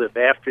men do live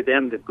after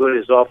them. The good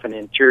is often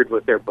interred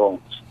with their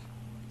bones.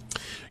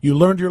 You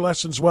learned your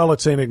lessons well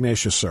at St.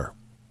 Ignatius, sir.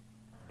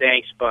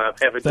 Thanks, Bob.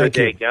 Have a good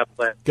day. God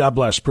bless. God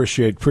bless.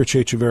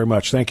 Appreciate you very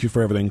much. Thank you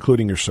for everything,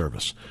 including your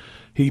service.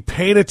 He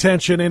paid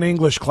attention in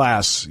English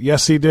class.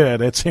 Yes, he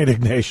did at St.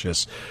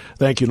 Ignatius.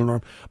 Thank you,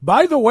 Norm.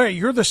 By the way,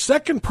 you're the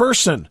second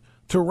person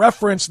to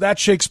reference that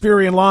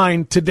Shakespearean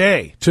line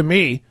today to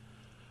me.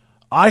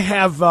 I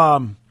have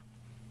a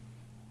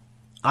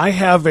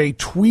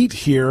tweet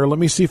here. Let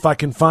me see if I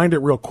can find it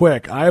real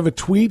quick. I have a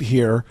tweet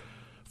here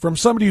from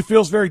somebody who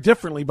feels very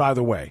differently, by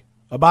the way,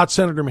 about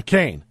Senator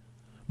McCain,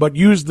 but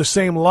used the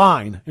same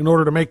line in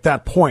order to make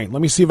that point.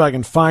 Let me see if I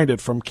can find it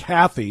from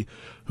Kathy,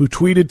 who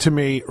tweeted to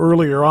me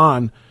earlier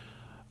on.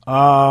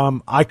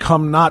 I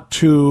come not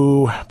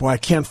to... Boy, I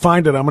can't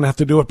find it. I'm going to have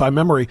to do it by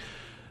memory.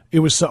 It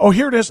was...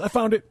 here it is. I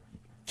found it.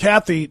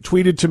 Kathy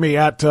tweeted to me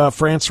at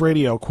France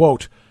Radio,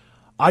 quote,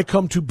 I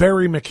come to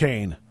bury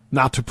McCain,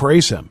 not to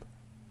praise him.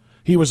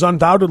 He was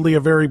undoubtedly a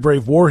very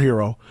brave war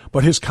hero,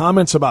 but his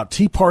comments about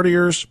Tea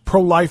Partiers,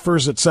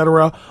 pro-lifers,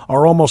 etc.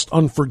 are almost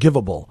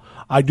unforgivable.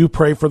 I do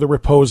pray for the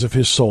repose of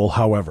his soul,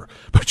 however.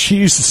 But she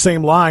used the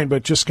same line,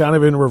 but just kind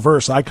of in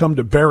reverse. I come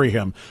to bury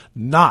him,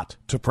 not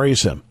to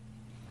praise him.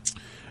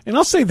 And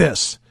I'll say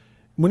this.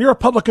 When you're a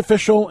public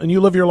official and you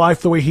live your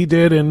life the way he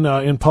did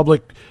in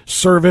public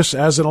service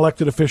as an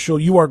elected official,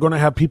 you are going to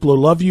have people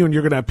who love you and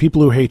you're going to have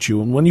people who hate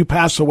you. And when you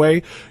pass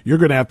away, you're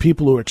going to have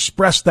people who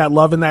express that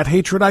love and that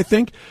hatred, I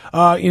think,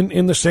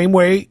 in the same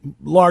way,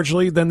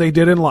 largely, than they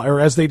did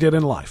as they did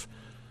in life.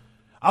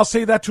 I'll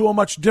say that to a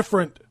much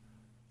different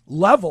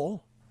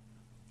level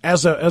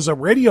as a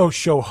radio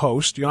show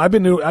host. You know,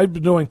 I've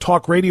been doing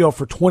talk radio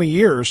for 20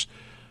 years.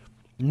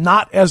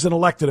 Not as an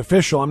elected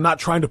official. I'm not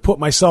trying to put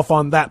myself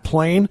on that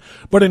plane.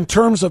 But in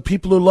terms of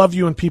people who love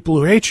you and people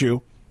who hate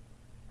you,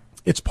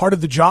 it's part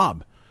of the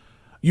job.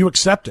 You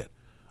accept it.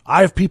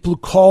 I have people who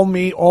call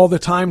me all the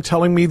time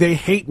telling me they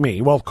hate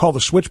me. Well, call the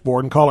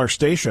switchboard and call our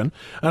station.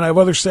 And I have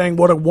others saying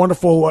what a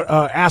wonderful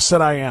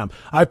asset I am.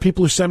 I have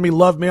people who send me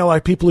love mail. I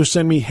have people who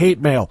send me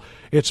hate mail.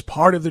 It's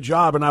part of the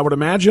job. And I would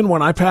imagine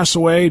when I pass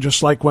away,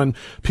 just like when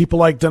people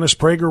like Dennis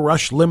Prager,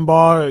 Rush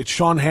Limbaugh,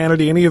 Sean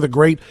Hannity, any of the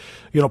great,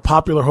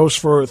 popular hosts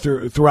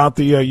throughout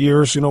the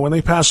years, when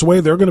they pass away,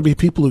 there are going to be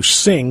people who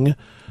sing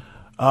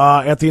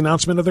at the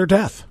announcement of their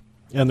death.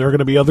 And there are going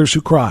to be others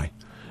who cry.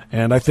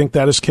 And I think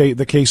that is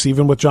the case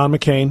even with John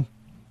McCain,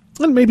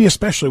 and maybe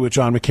especially with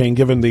John McCain,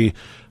 given the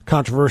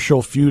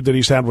controversial feud that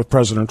he's had with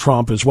President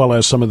Trump, as well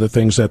as some of the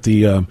things that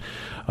the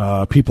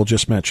people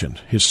just mentioned.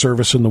 His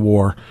service in the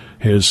war,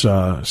 his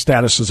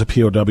status as a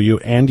POW,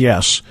 and,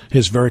 yes,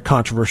 his very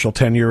controversial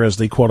tenure as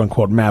the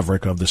quote-unquote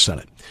maverick of the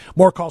Senate.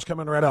 More calls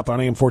coming right up on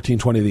AM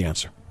 1420, The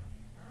Answer.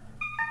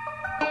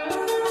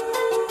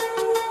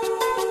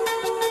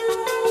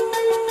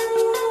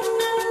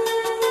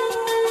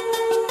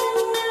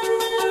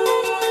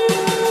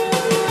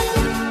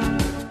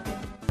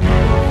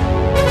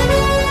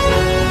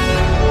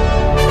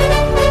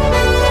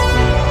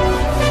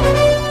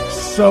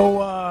 So,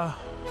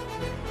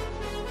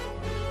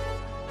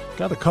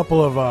 got a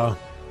couple of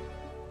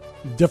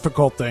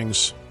difficult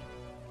things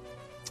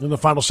in the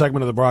final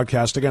segment of the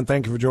broadcast. Again,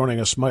 thank you for joining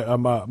us.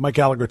 Mike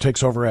Gallagher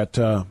takes over at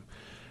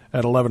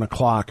 11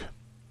 o'clock.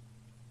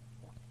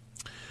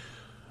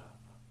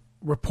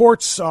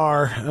 Reports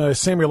are,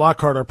 Samuel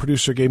Lockhart, our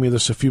producer, gave me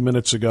this a few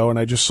minutes ago, and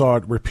I just saw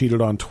it repeated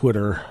on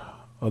Twitter,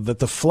 that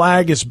the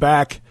flag is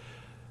back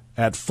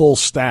at full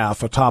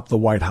staff atop the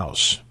White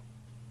House.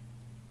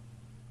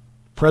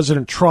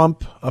 President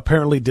Trump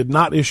apparently did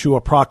not issue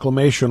a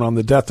proclamation on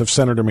the death of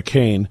Senator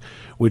McCain,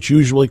 which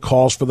usually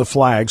calls for the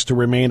flags to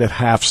remain at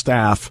half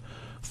staff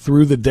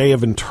through the day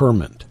of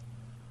interment,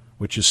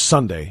 which is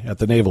Sunday at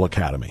the Naval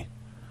Academy.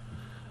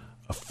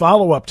 A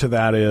follow-up to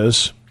that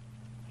is,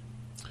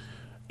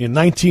 in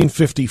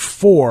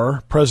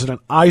 1954, President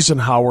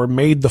Eisenhower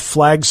made the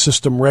flag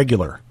system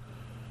regular,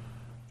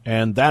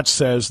 and that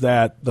says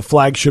that the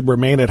flag should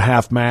remain at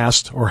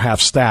half-mast or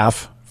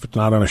half-staff, if it's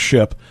not on a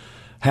ship,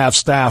 have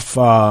staff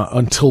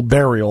until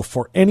burial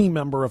for any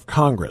member of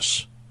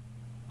Congress.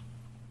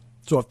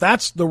 So if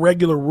that's the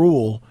regular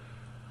rule,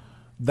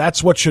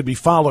 that's what should be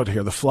followed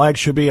here. The flag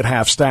should be at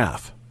half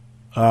staff.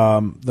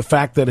 The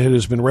fact that it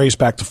has been raised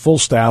back to full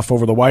staff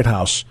over the White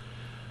House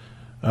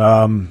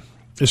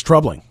is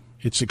troubling.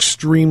 It's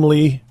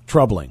extremely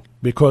troubling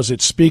because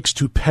it speaks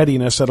to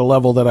pettiness at a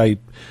level that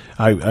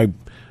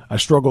I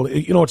struggle.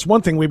 It's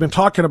one thing we've been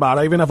talking about.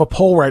 I even have a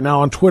poll right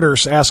now on Twitter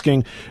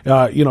asking,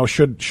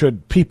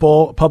 should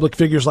people, public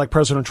figures like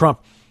President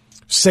Trump,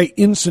 say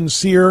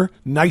insincere,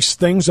 nice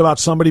things about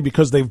somebody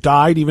because they've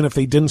died, even if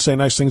they didn't say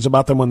nice things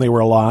about them when they were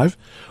alive?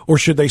 Or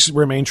should they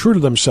remain true to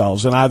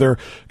themselves and either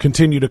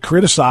continue to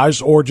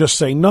criticize or just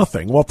say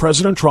nothing? Well,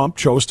 President Trump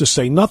chose to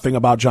say nothing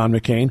about John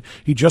McCain.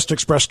 He just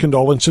expressed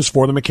condolences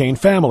for the McCain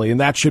family, and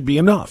that should be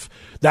enough.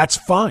 That's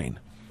fine.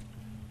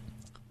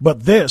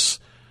 But this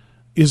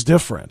is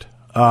different.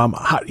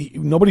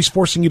 Nobody's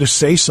forcing you to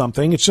say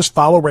something. It's just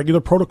follow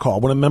regular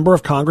protocol. When a member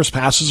of Congress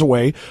passes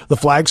away, the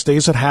flag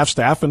stays at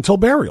half-staff until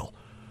burial.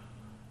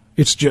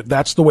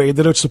 That's the way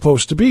that it's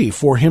supposed to be.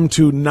 For him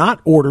to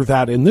not order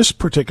that in this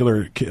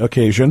particular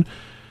occasion,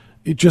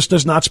 it just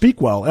does not speak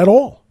well at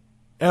all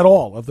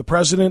of the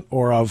president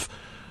or of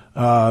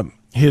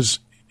his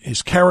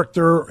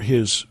character,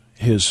 his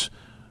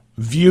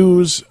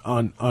views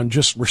on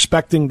just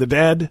respecting the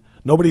dead.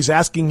 Nobody's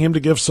asking him to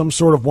give some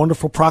sort of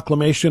wonderful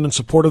proclamation in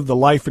support of the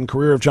life and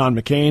career of John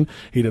McCain.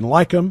 He didn't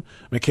like him.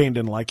 McCain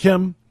didn't like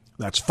him.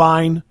 That's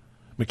fine.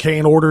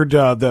 McCain ordered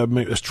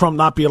Trump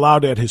not be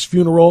allowed at his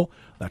funeral.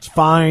 That's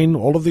fine.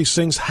 All of these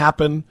things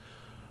happen.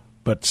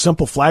 But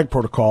simple flag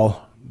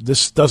protocol,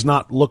 this does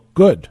not look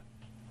good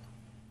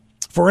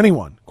for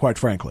anyone, quite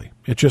frankly.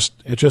 It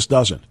just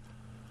doesn't.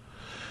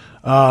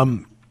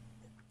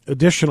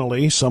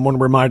 Additionally, someone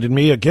reminded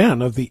me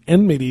again of the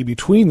enmity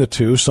between the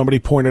two. Somebody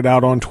pointed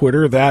out on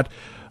Twitter that,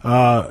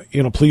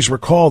 please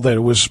recall that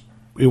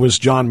it was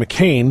John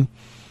McCain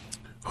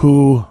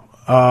who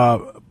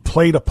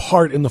played a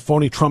part in the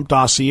phony Trump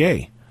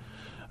dossier.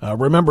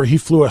 Remember, he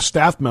flew a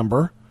staff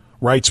member,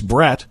 writes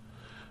Brett,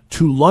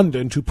 to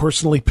London to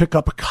personally pick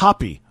up a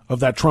copy of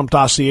that Trump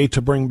dossier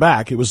to bring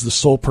back. It was the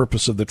sole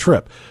purpose of the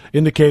trip,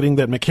 indicating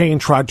that McCain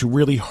tried to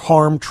really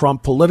harm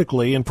Trump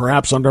politically and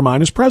perhaps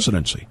undermine his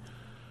presidency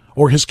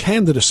or his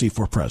candidacy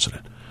for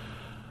president.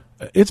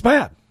 It's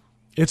bad.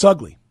 It's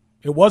ugly.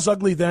 It was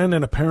ugly then,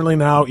 and apparently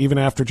now, even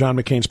after John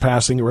McCain's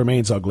passing, it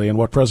remains ugly. And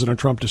what President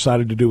Trump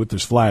decided to do with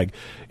this flag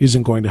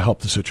isn't going to help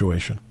the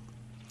situation.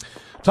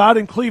 Todd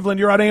in Cleveland,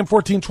 you're on AM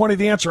 1420,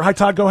 The Answer. Hi,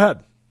 Todd, go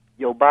ahead.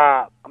 Yo,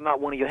 Bob, I'm not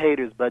one of your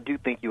haters, but I do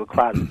think you're a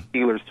closet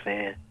Steelers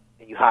fan,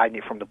 and you're hiding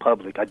it from the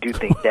public. I do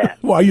think that.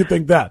 Why you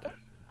think that?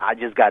 I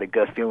just got a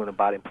gut feeling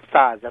about it.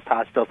 Besides, that's how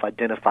I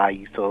self-identify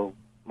you, so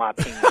my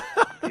opinion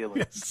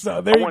feeling.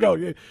 So there you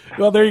go.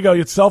 Well, there you go.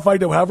 It's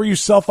however you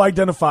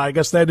self-identify. I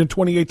guess that in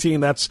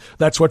 2018, that's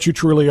what you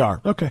truly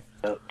are. Okay.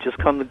 Just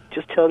tell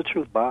the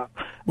truth, Bob.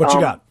 What you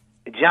got?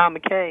 John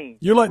McCain.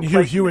 You're letting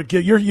Hugh Hewitt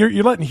get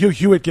you're letting Hugh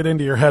Hewitt get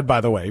into your head,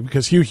 by the way,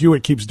 because Hugh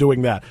Hewitt keeps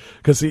doing that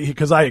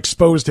because I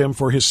exposed him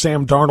for his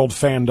Sam Darnold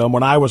fandom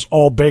when I was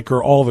all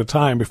Baker all the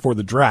time before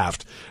the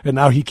draft, and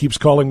now he keeps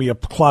calling me a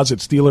closet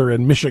Steeler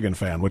and Michigan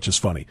fan, which is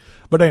funny.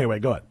 But anyway,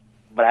 go ahead.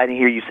 But I didn't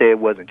hear you say it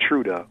wasn't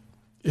true, though.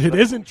 It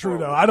isn't true,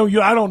 though. I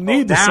don't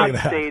need to say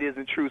that. Now you say it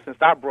isn't true since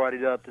I brought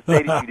it up to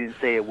say that you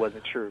didn't say it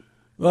wasn't true.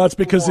 Well, it's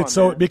because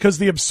because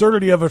the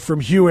absurdity of it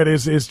from Hewitt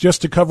is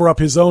just to cover up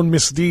his own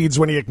misdeeds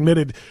when he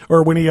admitted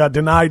or when he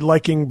denied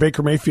liking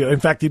Baker Mayfield. In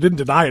fact, he didn't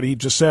deny it. He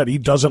just said he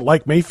doesn't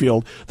like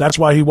Mayfield. That's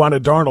why he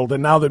wanted Darnold.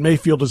 And now that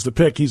Mayfield is the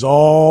pick, he's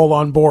all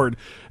on board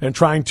and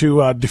trying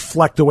to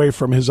deflect away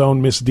from his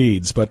own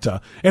misdeeds. But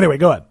anyway,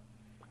 go ahead.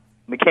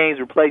 McCain's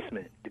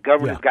replacement. The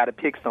governor's got to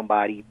pick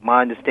somebody.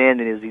 My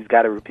understanding is he's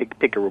got to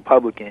pick a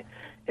Republican.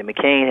 And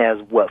McCain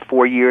has,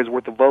 4 years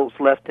worth of votes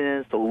left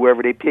in, so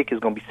whoever they pick is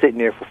going to be sitting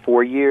there for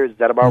 4 years. Is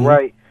that about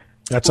right?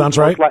 That sounds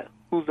right.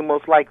 Who's the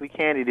most likely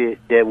candidate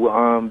that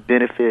will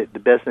benefit the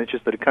best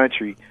interest of the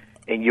country,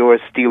 in your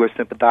Steelers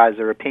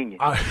sympathizer opinion?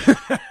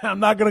 I'm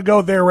not going to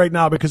go there right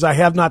now because I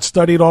have not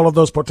studied all of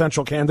those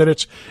potential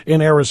candidates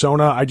in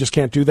Arizona. I just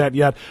can't do that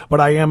yet.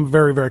 But I am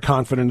very, very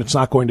confident it's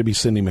not going to be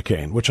Cindy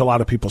McCain, which a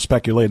lot of people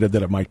speculated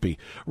that it might be.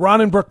 Ron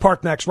in Brook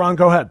Park next. Ron,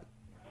 go ahead.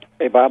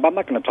 Hey, Bob, I'm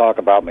not going to talk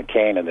about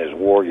McCain and his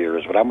war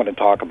years, but I'm going to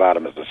talk about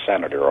him as a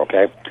senator,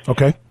 okay?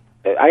 Okay.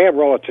 I have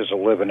relatives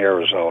who live in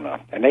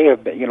Arizona, and they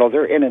have been,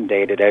 they're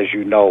inundated, as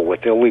you know,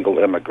 with illegal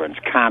immigrants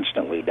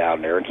constantly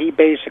down there, and he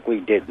basically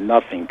did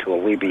nothing to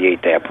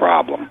alleviate that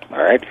problem,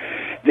 all right?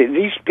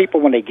 These people,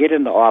 when they get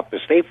into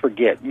office, they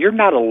forget you're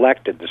not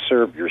elected to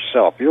serve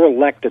yourself. You're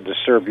elected to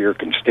serve your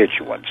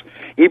constituents.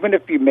 Even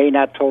if you may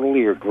not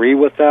totally agree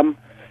with them,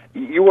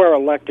 you are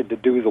elected to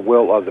do the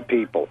will of the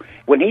people.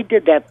 When he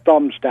did that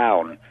thumbs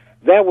down,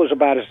 that was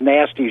about as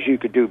nasty as you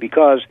could do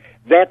because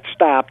that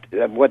stopped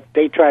what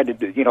they tried to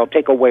do,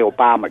 take away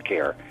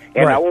Obamacare.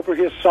 And right. Over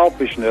his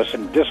selfishness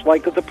and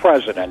dislike of the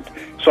president,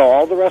 so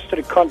all the rest of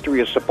the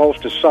country is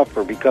supposed to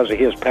suffer because of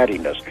his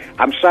pettiness.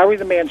 I'm sorry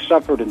the man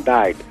suffered and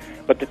died,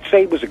 but to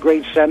say he was a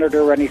great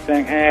senator or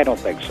anything, I don't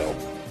think so.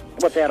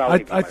 With that,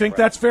 I think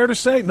that's fair to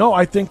say. No,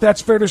 I think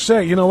that's fair to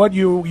say. You know what?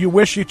 You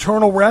wish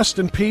eternal rest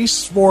and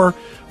peace for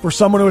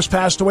someone who has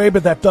passed away,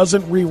 but that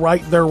doesn't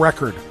rewrite their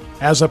record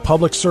as a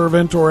public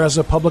servant or as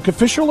a public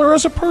official or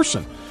as a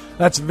person.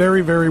 That's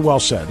very, very well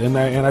said, and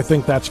I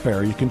think that's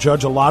fair. You can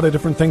judge a lot of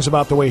different things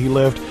about the way he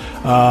lived,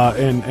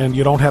 and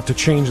you don't have to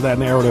change that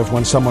narrative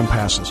when someone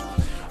passes.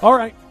 All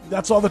right,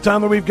 That's all the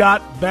time that we've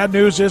got. Bad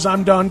news is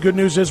I'm done. Good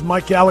news is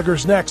Mike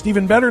Gallagher's next.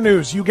 Even better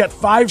news, you get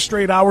 5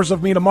 straight hours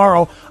of me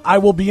tomorrow. I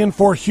will be in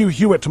for Hugh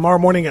Hewitt tomorrow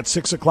morning at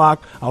 6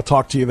 o'clock. I'll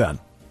talk to you then.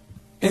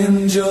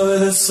 Enjoy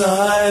the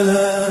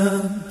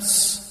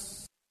silence.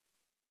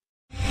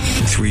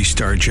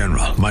 3-star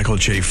General Michael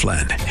J.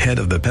 Flynn, head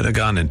of the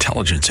Pentagon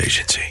Intelligence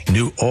Agency,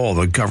 knew all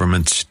the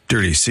government's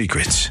dirty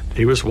secrets.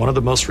 He was one of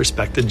the most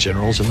respected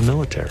generals in the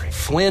military.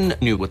 Flynn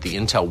knew what the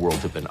intel world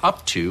had been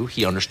up to.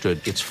 He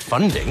understood its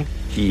funding.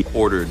 He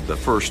ordered the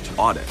first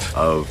audit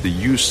of the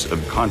use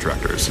of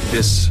contractors.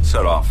 This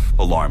set off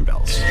alarm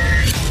bells.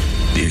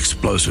 The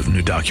explosive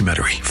new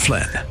documentary,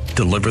 Flynn,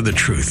 Deliver the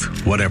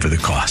Truth, Whatever the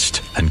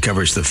Cost,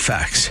 uncovers the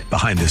facts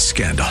behind this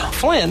scandal.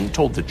 Flynn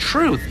told the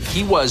truth.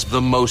 He was the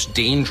most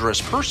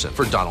dangerous person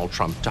for Donald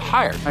Trump to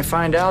hire. I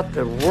find out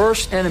the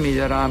worst enemy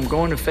that I'm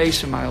going to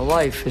face in my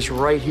life is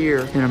right here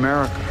in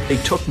America. They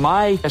took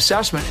my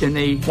assessment and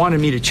they wanted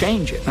me to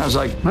change it. And I was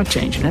like, I'm not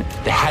changing it.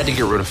 They had to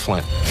get rid of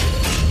Flynn.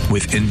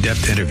 With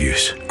in-depth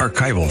interviews,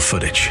 archival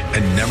footage,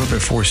 and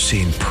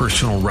never-before-seen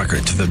personal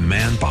records of the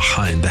man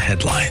behind the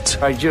headlines.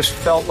 I just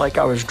felt like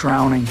I was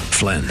drowning.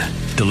 Flynn,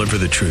 Deliver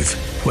the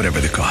Truth, Whatever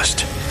the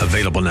Cost.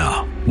 Available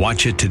now.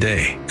 Watch it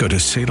today. Go to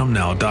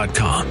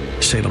salemnow.com.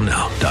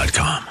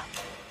 salemnow.com.